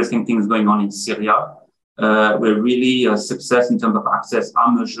interesting things going on in Syria, where really success in terms of access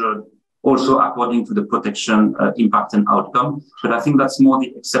are measured also according to the protection impact and outcome. But I think that's more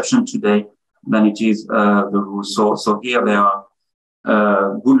the exception today than it is the rule. So here there are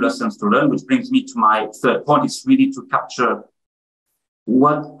good lessons to learn, which brings me to my third point. It's really to capture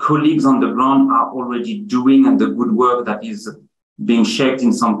what colleagues on the ground are already doing and the good work that is being shaped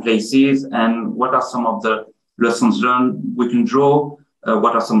in some places, and what are some of the lessons learned we can draw,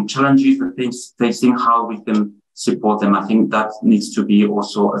 what are some challenges that they're facing, how we can support them. I think that needs to be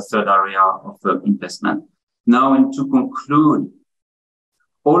also a third area of investment. Now, and to conclude,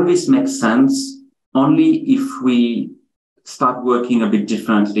 all this makes sense only if we start working a bit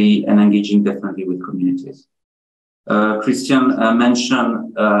differently and engaging differently with communities. Christian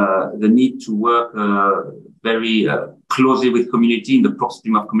mentioned the need to work very closely with community, in the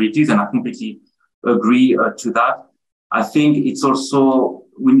upstream of communities, and I completely agree to that. I think it's also,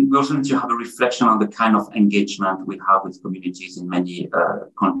 we also need to have a reflection on the kind of engagement we have with communities in many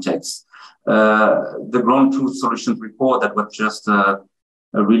contexts. The Ground Truth Solutions report that was just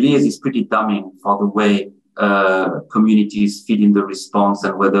released is pretty damning for the way communities feel in the response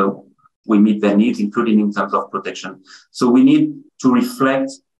and whether we meet their needs, including in terms of protection. So we need to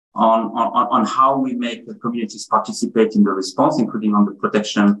reflect on how we make the communities participate in the response, including on the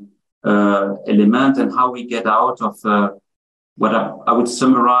protection element, and how we get out of what I would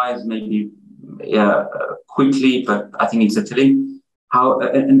summarize maybe quickly, but I think it's telling how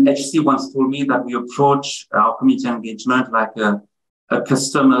an HC once told me that we approach our community engagement like a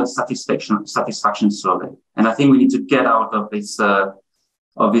customer satisfaction survey. And I think we need to get out of this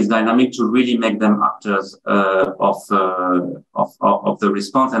dynamic to really make them actors of the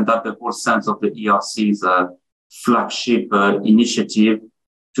response, and that the whole sense of the ERC's flagship initiative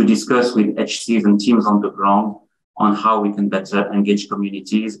to discuss with HCs and teams on the ground on how we can better engage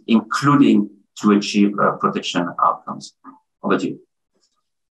communities, including to achieve protection outcomes. Over to you.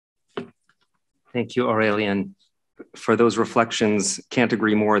 Thank you, Aurélien, for those reflections. Can't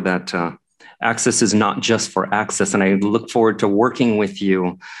agree more that access is not just for access. And I look forward to working with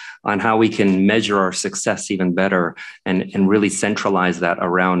you on how we can measure our success even better and really centralize that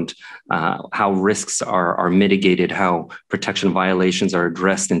around how risks are mitigated, how protection violations are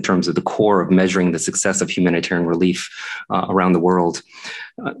addressed in terms of the core of measuring the success of humanitarian relief around the world.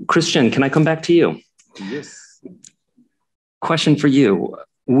 Christian, can I come back to you? Yes. Question for you.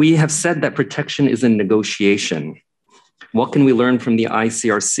 We have said that protection is a negotiation. What can we learn from the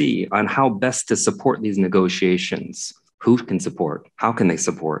ICRC on how best to support these negotiations? Who can support? How can they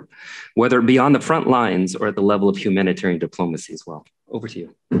support? Whether it be on the front lines or at the level of humanitarian diplomacy as well. Over to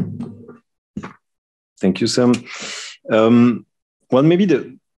you. Thank you, Sam. Well, maybe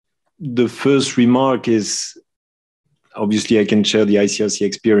the first remark is, obviously I can share the ICRC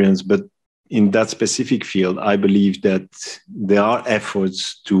experience, but in that specific field, I believe that there are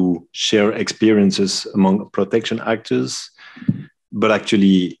efforts to share experiences among protection actors, but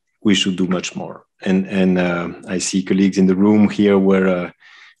actually we should do much more. And I see colleagues in the room here where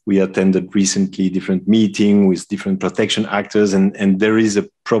we attended recently different meetings with different protection actors, and there is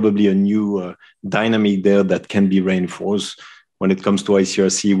probably a new dynamic there that can be reinforced when it comes to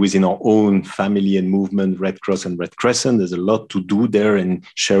ICRC within our own family and movement, Red Cross and Red Crescent. There's a lot to do there in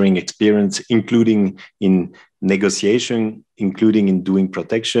sharing experience, including in negotiation, including in doing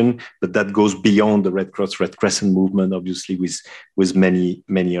protection, but that goes beyond the Red Cross, Red Crescent movement, obviously with many,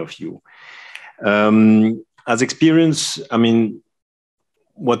 many of you. As experience, I mean,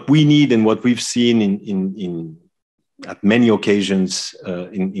 what we need and what we've seen in at many occasions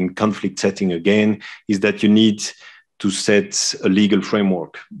in conflict setting again, is that you need to set a legal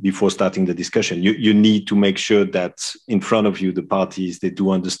framework before starting the discussion. You need to make sure that in front of you, the parties, they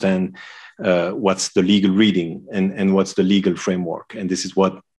do understand what's the legal reading and what's the legal framework. And this is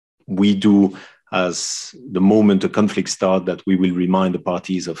what we do as the moment a conflict starts, that we will remind the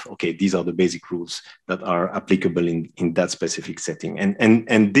parties of, okay, these are the basic rules that are applicable in that specific setting.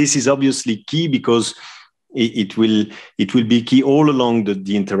 And this is obviously key because it will be key all along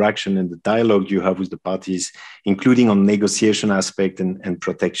the interaction and the dialogue you have with the parties, including on negotiation aspect and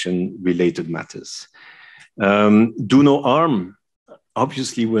protection related matters. Do no harm.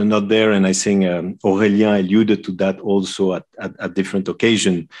 Obviously, we're not there, and I think Aurélien alluded to that also at different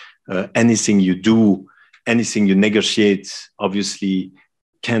occasions. Anything you do, anything you negotiate, obviously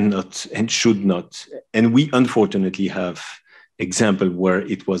cannot and should not. And we unfortunately have example where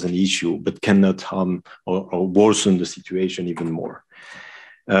it was an issue, but cannot harm or worsen the situation even more.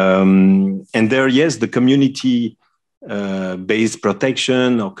 And there, yes, the community-based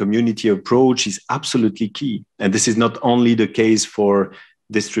protection or community approach is absolutely key. And this is not only the case for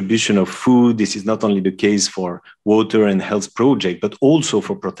distribution of food, this is not only the case for water and health project, but also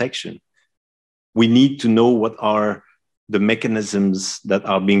for protection. we need to know what are the mechanisms that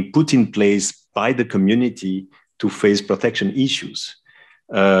are being put in place by the community to face protection issues.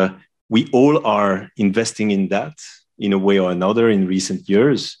 We all are investing in that in a way or another in recent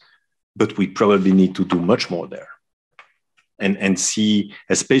years, but we probably need to do much more there. And see,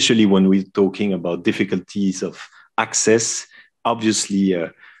 especially when we're talking about difficulties of access, obviously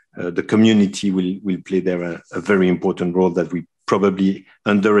the community will play there a very important role that we probably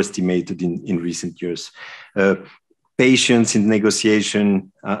underestimated in recent years. Patience in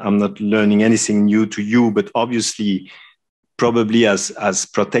negotiation, I'm not learning anything new to you, but obviously, probably as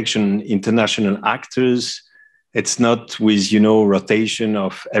protection international actors, it's not with, rotation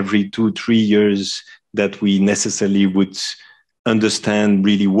of every 2-3 years that we necessarily would understand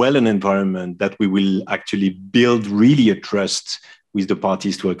really well an environment that we will actually build really a trust with the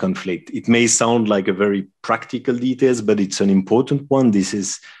parties to a conflict. It may sound like a very practical details, but it's an important one. This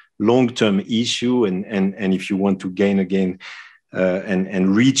is long-term issue. And if you want to gain again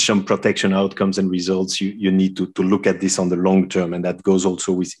and reach some protection outcomes and results, you need to look at this on the long term. And that goes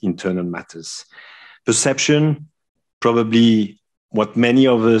also with internal matters. Perception, probably what many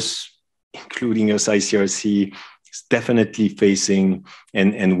of us, including us ICRC, is definitely facing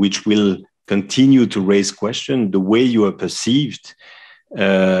and which will continue to raise question, the way you are perceived,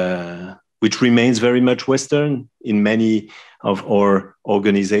 which remains very much Western in many of our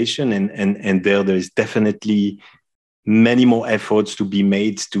organization. And there is definitely many more efforts to be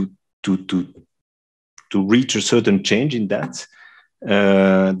made to reach a certain change in that.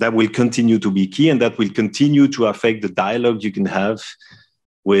 That will continue to be key, and that will continue to affect the dialogue you can have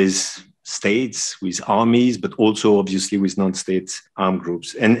with states, with armies, but also obviously with non-state armed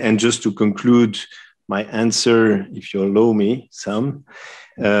groups. And just to conclude my answer, if you allow me, Sam,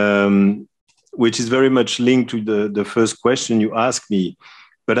 which is very much linked to the first question you asked me.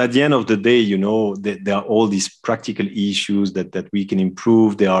 But at the end of the day, there are all these practical issues that we can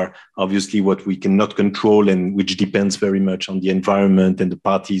improve. There are obviously what we cannot control and which depends very much on the environment and the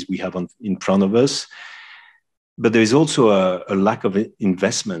parties we have in front of us. But there is also a lack of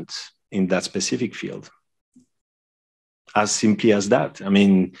investment in that specific field. As simply as that. I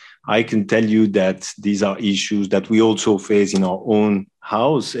mean, I can tell you that these are issues that we also face in our own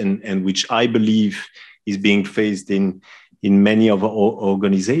house and which I believe is being faced in many of our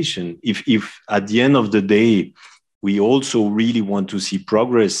organizations. If at the end of the day, we also really want to see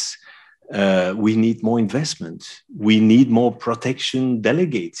progress, we need more investment. We need more protection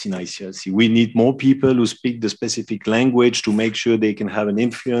delegates in ICRC. We need more people who speak the specific language to make sure they can have an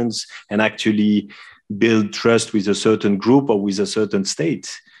influence and actually build trust with a certain group or with a certain state.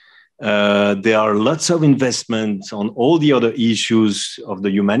 There are lots of investment on all the other issues of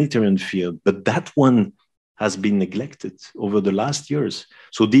the humanitarian field, but that one has been neglected over the last years.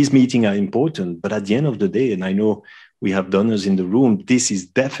 So these meetings are important, but at the end of the day, and I know we have donors in the room, this is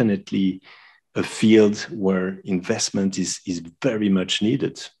definitely a field where investment is very much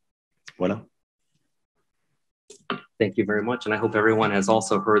needed. Voilà. Thank you very much. And I hope everyone has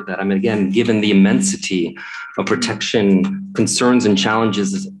also heard that. I mean, again, given the immensity of protection concerns and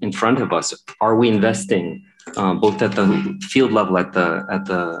challenges in front of us, are we investing both at the field level, at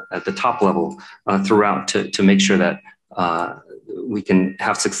the top level throughout to make sure that we can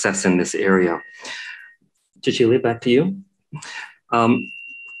have success in this area? Cecilia, back to you.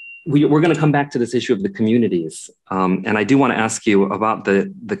 We're going to come back to this issue of the communities. And I do want to ask you about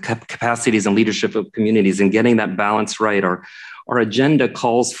the capacities and leadership of communities and getting that balance right. Our agenda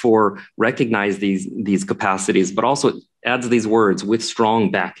calls for recognize these capacities, but also adds these words with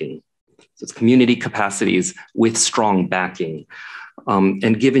strong backing. So it's community capacities with strong backing.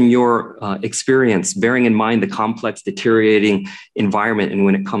 And given your experience, bearing in mind the complex, deteriorating environment and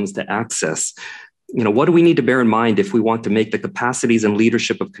when it comes to access, what do we need to bear in mind if we want to make the capacities and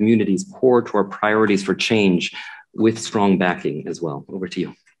leadership of communities core to our priorities for change with strong backing as well? Over to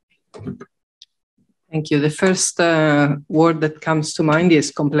you. Thank you. The first word that comes to mind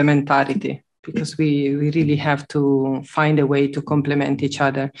is complementarity, because we really have to find a way to complement each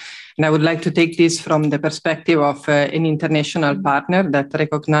other. And I would like to take this from the perspective of an international partner that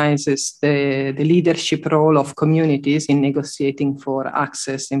recognizes the leadership role of communities in negotiating for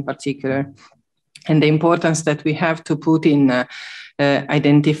access in particular, and the importance that we have to put in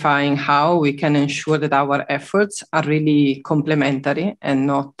identifying how we can ensure that our efforts are really complementary and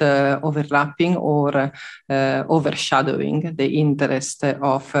not overlapping or overshadowing the interest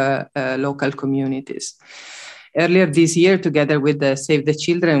of local communities. Earlier this year, together with Save the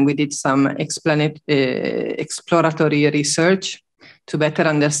Children, we did some exploratory research to better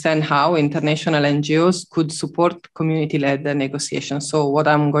understand how international NGOs could support community-led negotiations. So what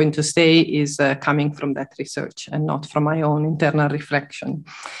I'm going to say is coming from that research and not from my own internal reflection.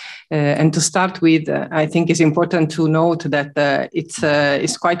 And to start with, I think it's important to note that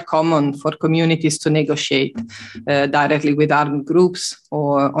it's quite common for communities to negotiate directly with armed groups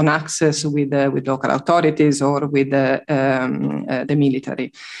or on access with local authorities or with the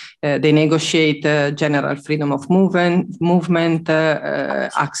military. They negotiate general freedom of movement,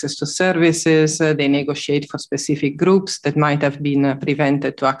 access to services. They negotiate for specific groups that might have been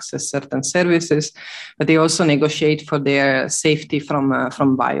prevented to access certain services, but they also negotiate for their safety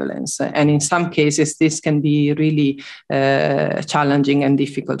from violence. And in some cases, this can be really challenging and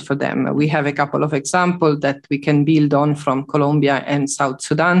difficult for them. We have a couple of examples that we can build on from Colombia and South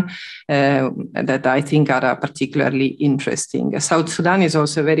Sudan that I think are particularly interesting. South Sudan is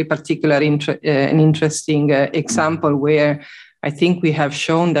also very particular an interesting example where I think we have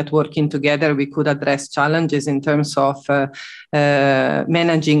shown that working together, we could address challenges in terms of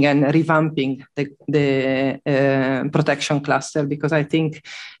managing and revamping the protection cluster, because I think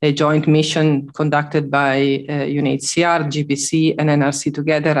a joint mission conducted by UNHCR, GBC, and NRC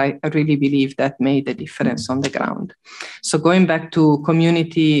together, I really believe that made a difference on the ground. So going back to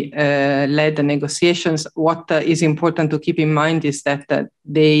community-led negotiations, what is important to keep in mind is that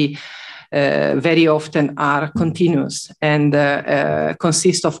they very often are continuous and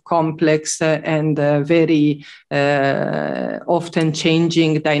consist of complex and very often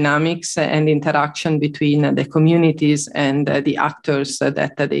changing dynamics and interaction between the communities and the actors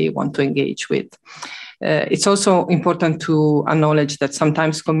that they want to engage with. It's also important to acknowledge that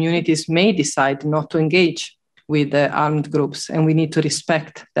sometimes communities may decide not to engage with the armed groups, and we need to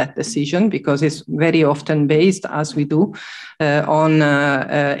respect that decision because it's very often based, as we do, on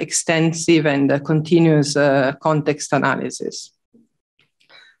extensive and continuous context analysis.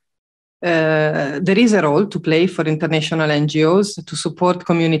 There is a role to play for international NGOs to support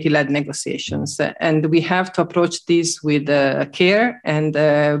community-led negotiations, and we have to approach this with care and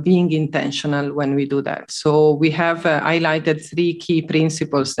being intentional when we do that. So we have highlighted 3 key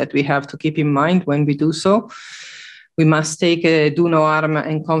principles that we have to keep in mind when we do so. We must take a do no harm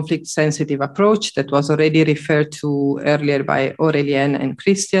and conflict sensitive approach that was already referred to earlier by Aurélien and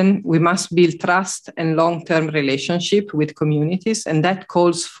Christian. We must build trust and long-term relationship with communities, and that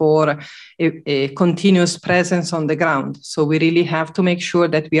calls for a continuous presence on the ground. So we really have to make sure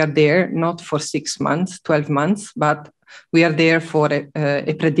that we are there, not for 6 months, 12 months, but we are there for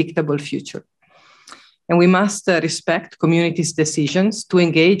a predictable future. And we must respect communities' decisions to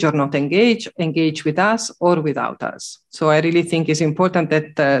engage or not engage with us or without us. So I really think it's important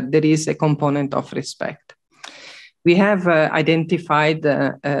that there is a component of respect. We have identified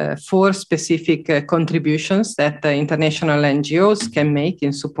 4 specific contributions that international NGOs can make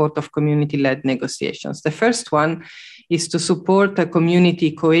in support of community-led negotiations. The first one is to support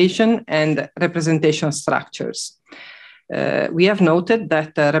community cohesion and representation structures. We have noted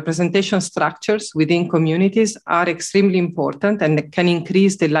that representation structures within communities are extremely important and can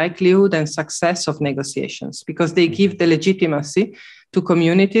increase the likelihood and success of negotiations because they give the legitimacy to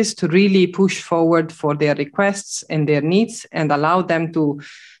communities to really push forward for their requests and their needs and allow them to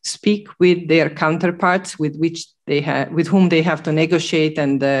speak with their counterparts with whom they have to negotiate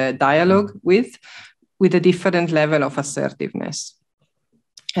and dialogue with a different level of assertiveness.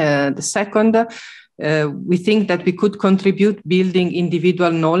 The second, we think that we could contribute building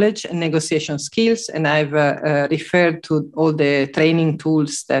individual knowledge and negotiation skills, and I've referred to all the training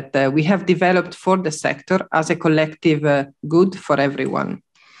tools that we have developed for the sector as a collective good for everyone.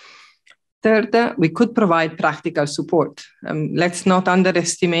 Third, we could provide practical support. Let's not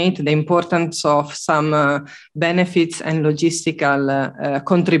underestimate the importance of some benefits and logistical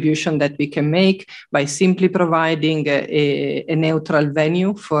contribution that we can make by simply providing a neutral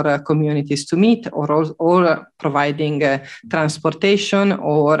venue for communities to meet or providing transportation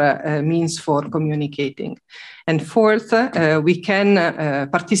or means for communicating. And fourth, we can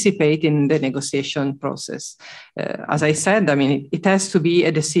participate in the negotiation process. As I said, I mean, it has to be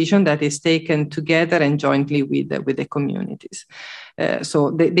a decision that is taken together and jointly with the communities.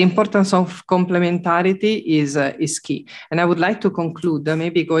 So the importance of complementarity is key. And I would like to conclude,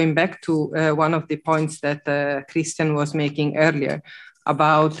 maybe going back to one of the points that Christian was making earlier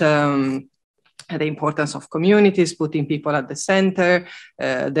about the importance of communities, putting people at the center.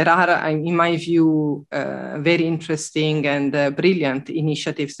 There are, in my view, very interesting and brilliant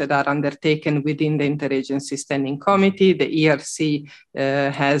initiatives that are undertaken within the Interagency Standing Committee. The ERC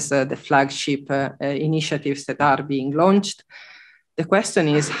has the flagship initiatives that are being launched. The question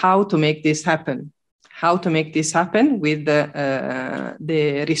is how to make this happen. how to make this happen with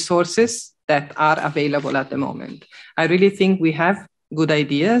the resources that are available at the moment. I really think we have good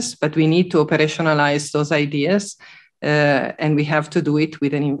ideas, but we need to operationalize those ideas, and we have to do it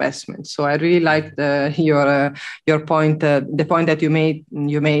with an investment. So I really liked your point, the point that you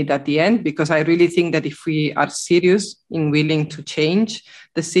made at the end, because I really think that if we are serious in willing to change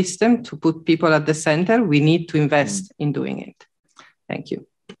the system, to put people at the center, we need to invest in doing it. Thank you.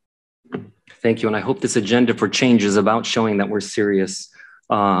 Thank you. And I hope this agenda for change is about showing that we're serious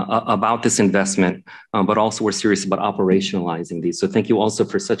about this investment, but also we're serious about operationalizing these. So thank you also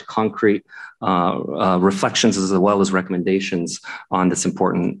for such concrete reflections as well as recommendations on this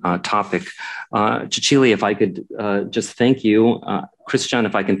important topic. Cecilia, if I could just thank you, Christian,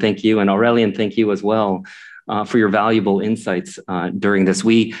 if I can thank you, and Aurelian, thank you as well. For your valuable insights during this.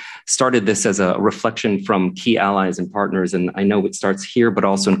 We started this as a reflection from key allies and partners, and I know it starts here, but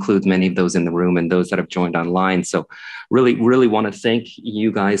also includes many of those in the room and those that have joined online. So really want to thank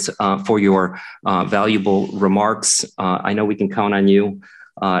you guys for your valuable remarks. I know we can count on you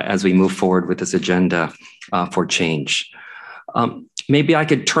as we move forward with this agenda for change. Maybe I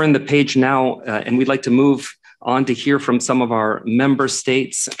could turn the page now, and we'd like to move on to hear from some of our member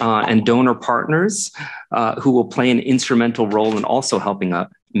states and donor partners who will play an instrumental role in also helping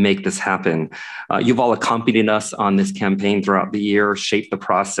make this happen. You've all accompanied us on this campaign throughout the year, shaped the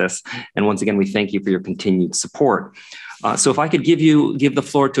process, and once again, we thank you for your continued support. So if I could give the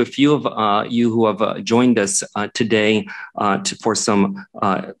floor to a few of you who have joined us today for some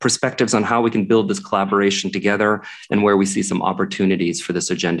perspectives on how we can build this collaboration together and where we see some opportunities for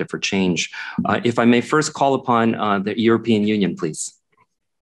this agenda for change. If I may first call upon the European Union, please.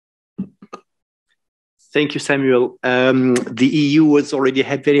 Thank you, Samuel. The EU was already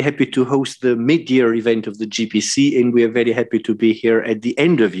very happy to host the mid-year event of the GPC, and we are very happy to be here at the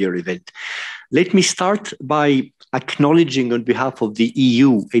end-of-year event. Let me start by acknowledging on behalf of the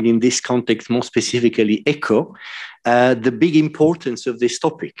EU, and in this context, more specifically ECHO, the big importance of this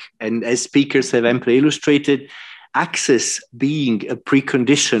topic. And as speakers have amply illustrated, access being a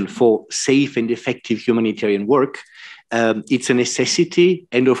precondition for safe and effective humanitarian work, it's a necessity.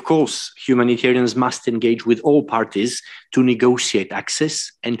 And of course, humanitarians must engage with all parties to negotiate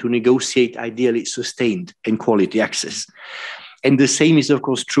access and to negotiate ideally sustained and quality access. And the same is, of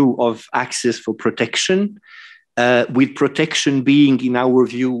course, true of access for protection, with protection being, in our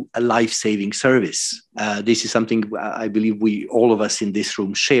view, a life-saving service. This is something I believe all of us in this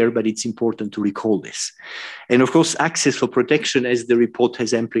room share, but it's important to recall this. And of course, access for protection, as the report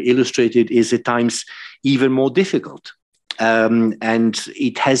has amply illustrated, is at times even more difficult. And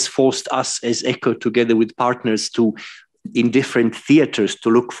it has forced us as ECHO, together with partners, in different theaters, to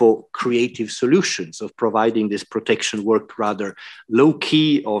look for creative solutions of providing this protection work rather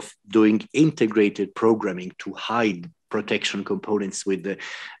low-key, of doing integrated programming to hide protection components with the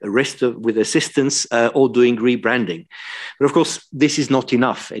rest of with assistance, or doing rebranding. But of course, this is not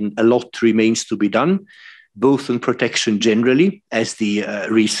enough, and a lot remains to be done, both on protection generally, as the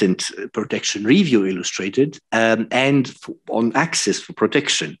recent protection review illustrated, and on access for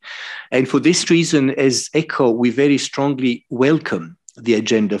protection. And for this reason, as ECHO, we very strongly welcome the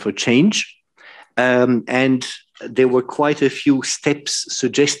agenda for change. And there were quite a few steps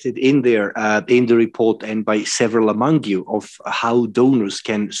suggested in there, in the report, and by several among you, of how donors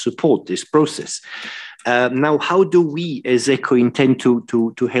can support this process. Now, how do we as ECHO intend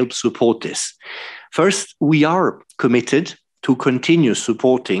to help support this? First, we are committed to continue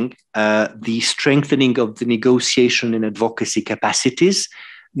supporting the strengthening of the negotiation and advocacy capacities,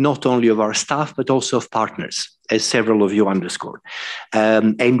 not only of our staff, but also of partners, as several of you underscored.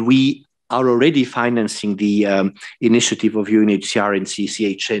 And we are already financing the initiative of UNHCR and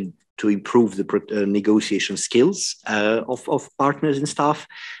CCHN to improve the negotiation skills of partners and staff.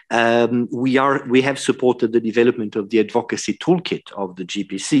 We have supported the development of the advocacy toolkit of the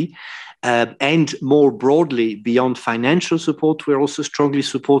GPC. And more broadly, beyond financial support, we're also strongly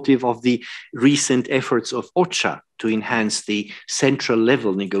supportive of the recent efforts of OCHA to enhance the central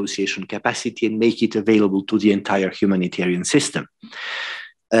level negotiation capacity and make it available to the entire humanitarian system.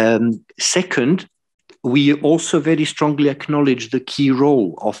 Second, we also very strongly acknowledge the key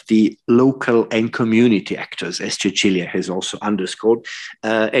role of the local and community actors, as Cecilia has also underscored,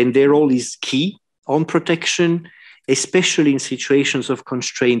 and their role is key on protection, especially in situations of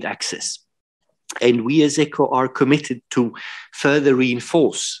constrained access. And we as ECHO are committed to further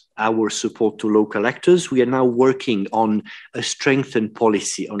reinforce our support to local actors. We are now working on a strengthened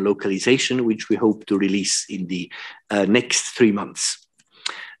policy on localization, which we hope to release in the next 3 months.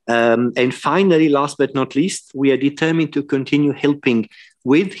 And finally, last but not least, we are determined to continue helping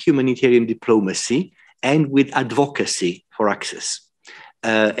with humanitarian diplomacy and with advocacy for access.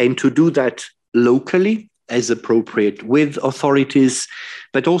 And to do that locally as appropriate with authorities,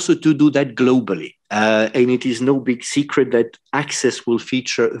 but also to do that globally. And it is no big secret that access will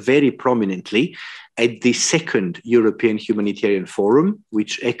feature very prominently at the second European Humanitarian Forum,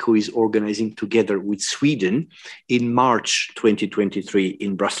 which ECHO is organizing together with Sweden in March 2023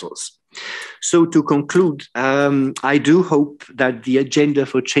 in Brussels. So to conclude, I do hope that the agenda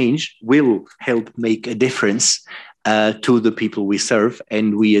for change will help make a difference to the people we serve,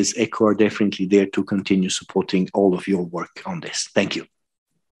 and we as ECHO are definitely there to continue supporting all of your work on this. Thank you.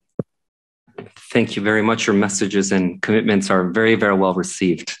 Thank you very much. Your messages and commitments are very, very well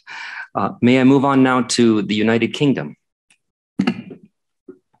received. May I move on now to the United Kingdom?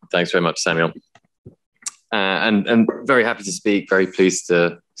 Thanks very much, Samuel. And very happy to speak, very pleased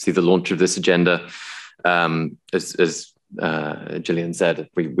to see the launch of this agenda. As Gillian said,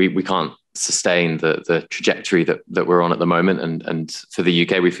 we can't sustain the trajectory that we're on at the moment. And for the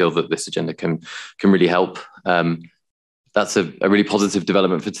UK, we feel that this agenda can really help. That's a really positive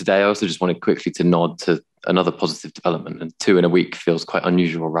development for today. I also just wanted quickly to nod to another positive development, and 2 in a week feels quite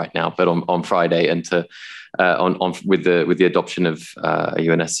unusual right now, but on Friday and with the adoption of a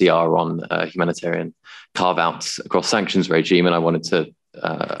UNSCR on humanitarian carve-outs across sanctions regime. And I wanted to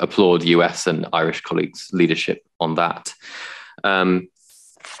applaud US and Irish colleagues' leadership on that.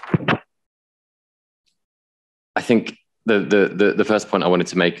 I think the first point I wanted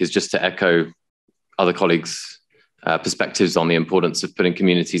to make is just to echo other colleagues' perspectives on the importance of putting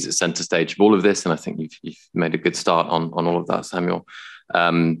communities at centre stage of all of this. And I think you've made a good start on all of that, Samuel.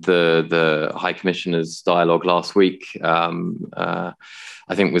 The High Commissioner's dialogue last week, I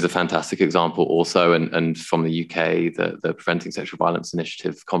think was a fantastic example also, and from the UK, the Preventing Sexual Violence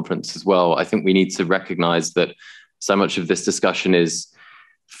Initiative conference as well. I think we need to recognise that so much of this discussion is,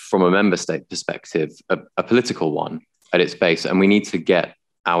 from a member state perspective, a political one at its base, and we need to get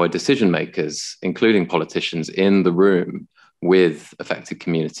our decision makers, including politicians, in the room with affected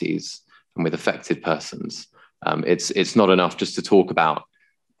communities and with affected persons. It's not enough just to talk about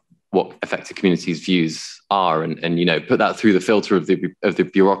what affected communities' views are and put that through the filter of the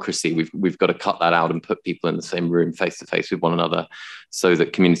bureaucracy. We've got to cut that out and put people in the same room face to face with one another, so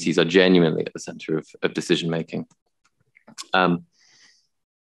that communities are genuinely at the centre of decision making.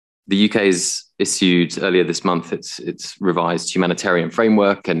 The UK has issued earlier this month its revised humanitarian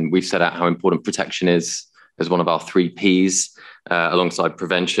framework, and we've set out how important protection is as one of our 3 Ps, alongside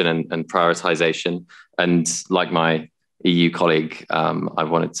prevention and prioritisation. And like my EU colleague, I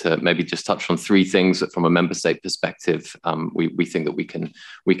wanted to maybe just touch on 3 things that, from a member state perspective, we think that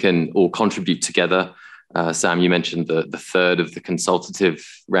we can all contribute together. Sam, you mentioned the 3rd of the consultative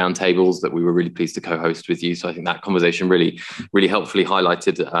roundtables that we were really pleased to co-host with you. So I think that conversation really helpfully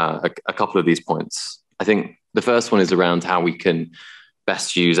highlighted a couple of these points. I think the first one is around how we can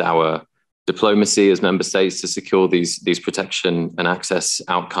best use our diplomacy as member states to secure these protection and access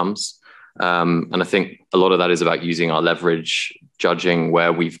outcomes. And I think a lot of that is about using our leverage, judging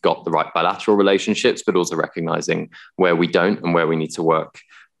where we've got the right bilateral relationships, but also recognizing where we don't and where we need to work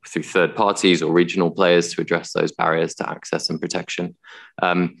through third parties or regional players to address those barriers to access and protection.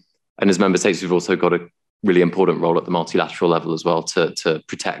 And as member states, we've also got a really important role at the multilateral level as well to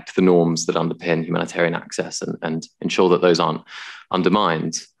protect the norms that underpin humanitarian access and ensure that those aren't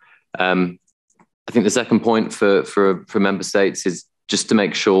undermined. I think the second point for member states is just to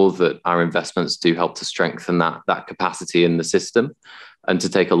make sure that our investments do help to strengthen that capacity in the system, and to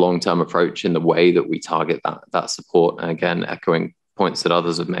take a long-term approach in the way that we target that support. And again, echoing points that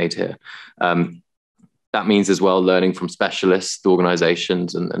others have made here. That means as well learning from specialist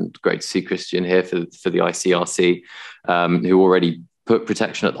organizations, and great to see Christian here for the ICRC, who already put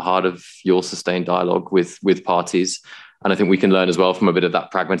protection at the heart of your sustained dialogue with parties. And I think we can learn as well from a bit of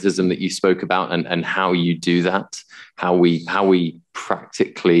that pragmatism that you spoke about, and how you do that, how we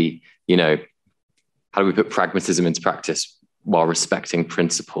practically, how do we put pragmatism into practice while respecting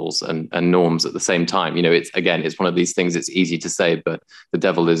principles and norms at the same time. It's one of these things, it's easy to say, but the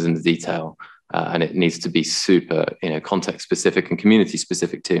devil is in the detail, and it needs to be super, context specific and community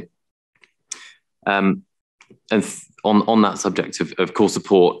specific too. And on that subject of core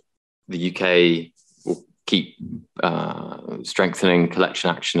support, the UK will keep strengthening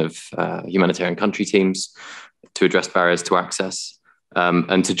collection action of humanitarian country teams to address barriers to access,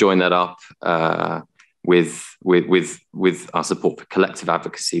 and to join that up with our support for collective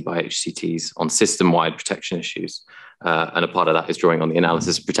advocacy by HCTs on system-wide protection issues. And a part of that is drawing on the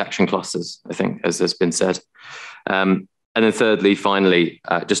analysis of protection clusters, I think, as has been said. And then thirdly, finally,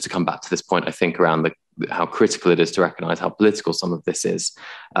 just to come back to this point, I think around how critical it is to recognize how political some of this is,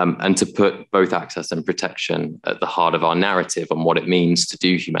 and to put both access and protection at the heart of our narrative on what it means to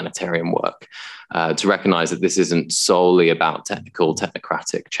do humanitarian work, to recognize that this isn't solely about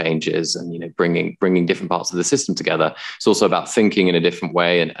technocratic changes and bringing different parts of the system together. It's also about thinking in a different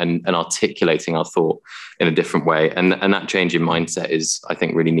way and articulating our thought in a different way. And that change in mindset is, I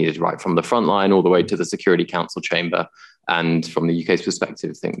think, really needed right from the front line all the way to the Security Council chamber. And from the UK's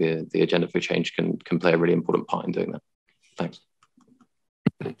perspective, I think the Agenda for Change can play a really important part in doing that. Thanks.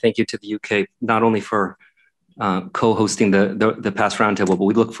 Thank you to the UK, not only for co-hosting the past roundtable, but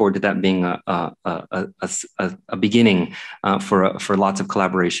we look forward to that being a beginning for lots of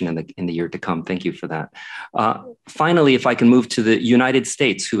collaboration in the year to come. Thank you for that. Finally, if I can move to the United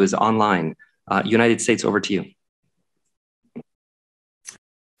States, who is online. United States, over to you.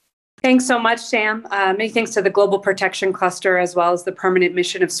 Thanks so much, Sam. Many thanks to the Global Protection Cluster, as well as the Permanent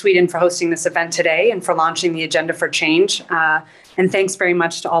Mission of Sweden for hosting this event today and for launching the Agenda for Change. And thanks very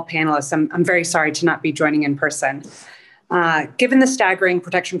much to all panelists. I'm very sorry to not be joining in person. Given the staggering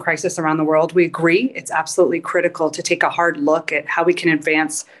protection crisis around the world, we agree it's absolutely critical to take a hard look at how we can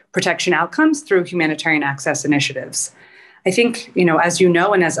advance protection outcomes through humanitarian access initiatives. I think, as you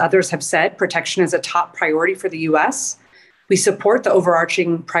know, and as others have said, protection is a top priority for the US. We support the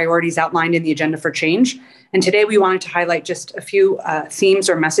overarching priorities outlined in the Agenda for Change. And today we wanted to highlight just a few themes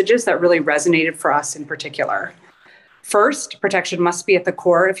or messages that really resonated for us in particular. First, protection must be at the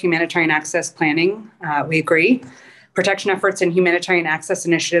core of humanitarian access planning. We agree. Protection efforts and humanitarian access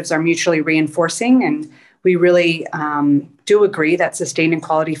initiatives are mutually reinforcing, and we really do agree that sustained and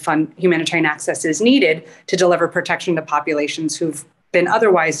quality humanitarian access is needed to deliver protection to populations who've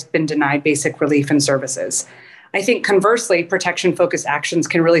otherwise been denied basic relief and services. I think conversely, protection-focused actions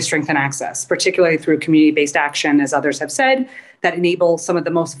can really strengthen access, particularly through community-based action, as others have said, that enable some of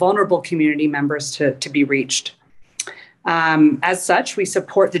the most vulnerable community members to be reached. As such, we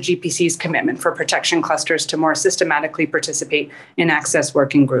support the GPC's commitment for protection clusters to more systematically participate in access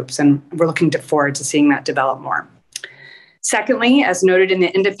working groups, and we're looking forward to seeing that develop more. Secondly, as noted in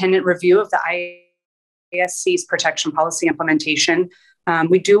the independent review of the IASC's protection policy implementation,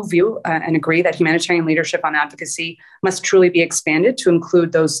 we do view and agree that humanitarian leadership on advocacy must truly be expanded to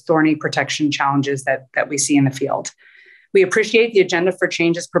include those thorny protection challenges that we see in the field. We appreciate the Agenda for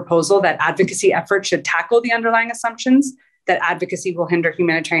Change's proposal that advocacy efforts should tackle the underlying assumptions that advocacy will hinder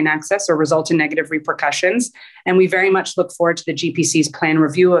humanitarian access or result in negative repercussions. And we very much look forward to the GPC's planned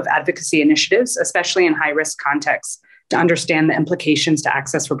review of advocacy initiatives, especially in high-risk contexts, to understand the implications to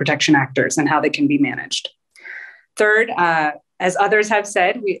access for protection actors and how they can be managed. Third, as others have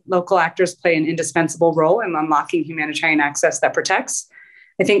said, local actors play an indispensable role in unlocking humanitarian access that protects.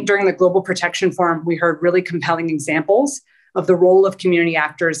 I think during the Global Protection Forum, we heard really compelling examples of the role of community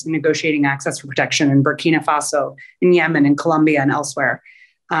actors in negotiating access for protection in Burkina Faso, in Yemen, in Colombia, and elsewhere.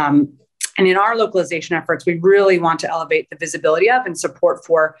 And in our localization efforts, we really want to elevate the visibility of and support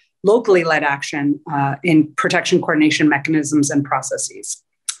for locally led action in protection coordination mechanisms and processes.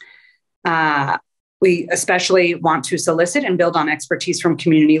 We especially want to solicit and build on expertise from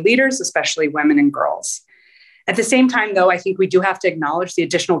community leaders, especially women and girls. At the same time, though, I think we do have to acknowledge the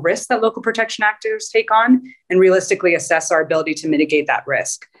additional risks that local protection actors take on and realistically assess our ability to mitigate that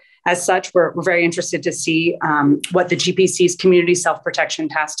risk. As such, we're very interested to see what the GPC's Community Self-Protection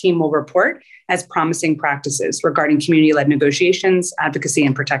Task Team will report as promising practices regarding community-led negotiations, advocacy,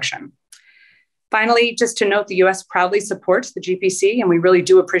 and protection. Finally, just to note, the US proudly supports the GPC, and we really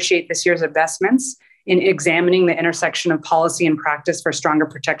do appreciate this year's investments in examining the intersection of policy and practice for stronger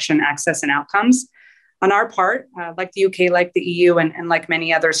protection, access, and outcomes. On our part, like the UK, like the EU, and like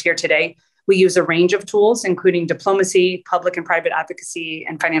many others here today, we use a range of tools, including diplomacy, public and private advocacy,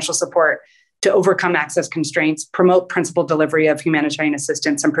 and financial support to overcome access constraints, promote principled delivery of humanitarian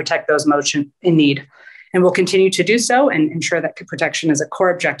assistance, and protect those most in need. And we'll continue to do so and ensure that protection is a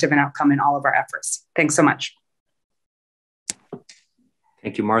core objective and outcome in all of our efforts. Thanks so much.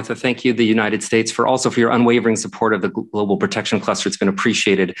 Thank you, Martha. Thank you, the United States, for your unwavering support of the Global Protection Cluster. It's been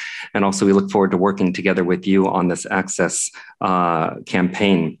appreciated. And also we look forward to working together with you on this access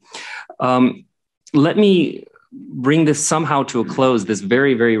campaign. Let me bring this somehow to a close, this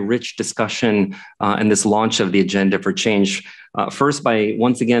very, very rich discussion and this launch of the Agenda for Change. First, by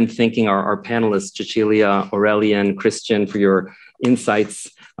once again thanking our panelists, Cecilia, Aurelian, Christian, for your insights,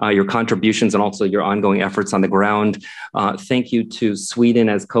 your contributions, and also your ongoing efforts on the ground. Thank you to Sweden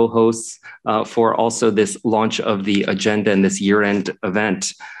as co-hosts for also this launch of the agenda and this year-end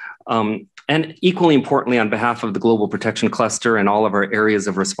event. And And equally importantly, on behalf of the Global Protection Cluster and all of our areas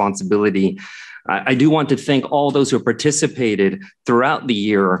of responsibility, I do want to thank all those who have participated throughout the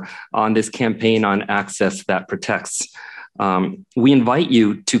year on this campaign on access that protects. We invite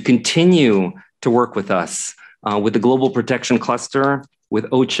you to continue to work with us, with the Global Protection Cluster, with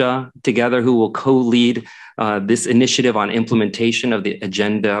OCHA together, who will co-lead this initiative on implementation of the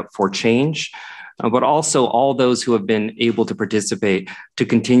Agenda for Change, but also all those who have been able to participate to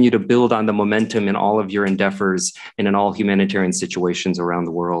continue to build on the momentum in all of your endeavors and in all humanitarian situations around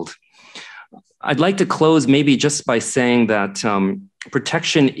the world. I'd like to close maybe just by saying that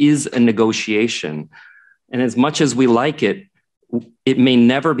protection is a negotiation. And as much as we like it, it may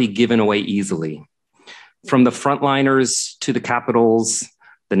never be given away easily. From the frontliners to the capitals,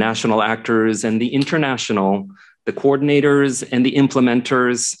 the national actors and the international, the coordinators and the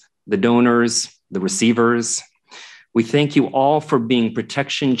implementers, the donors, the receivers, we thank you all for being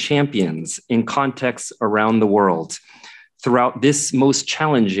protection champions in contexts around the world throughout this most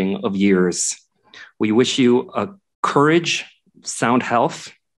challenging of years. We wish you a courage, sound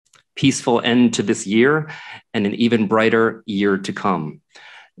health, peaceful end to this year, and an even brighter year to come.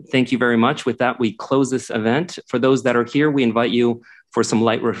 Thank you very much. With that, we close this event. For those that are here, we invite you for some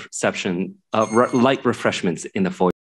light refreshments in the foyer.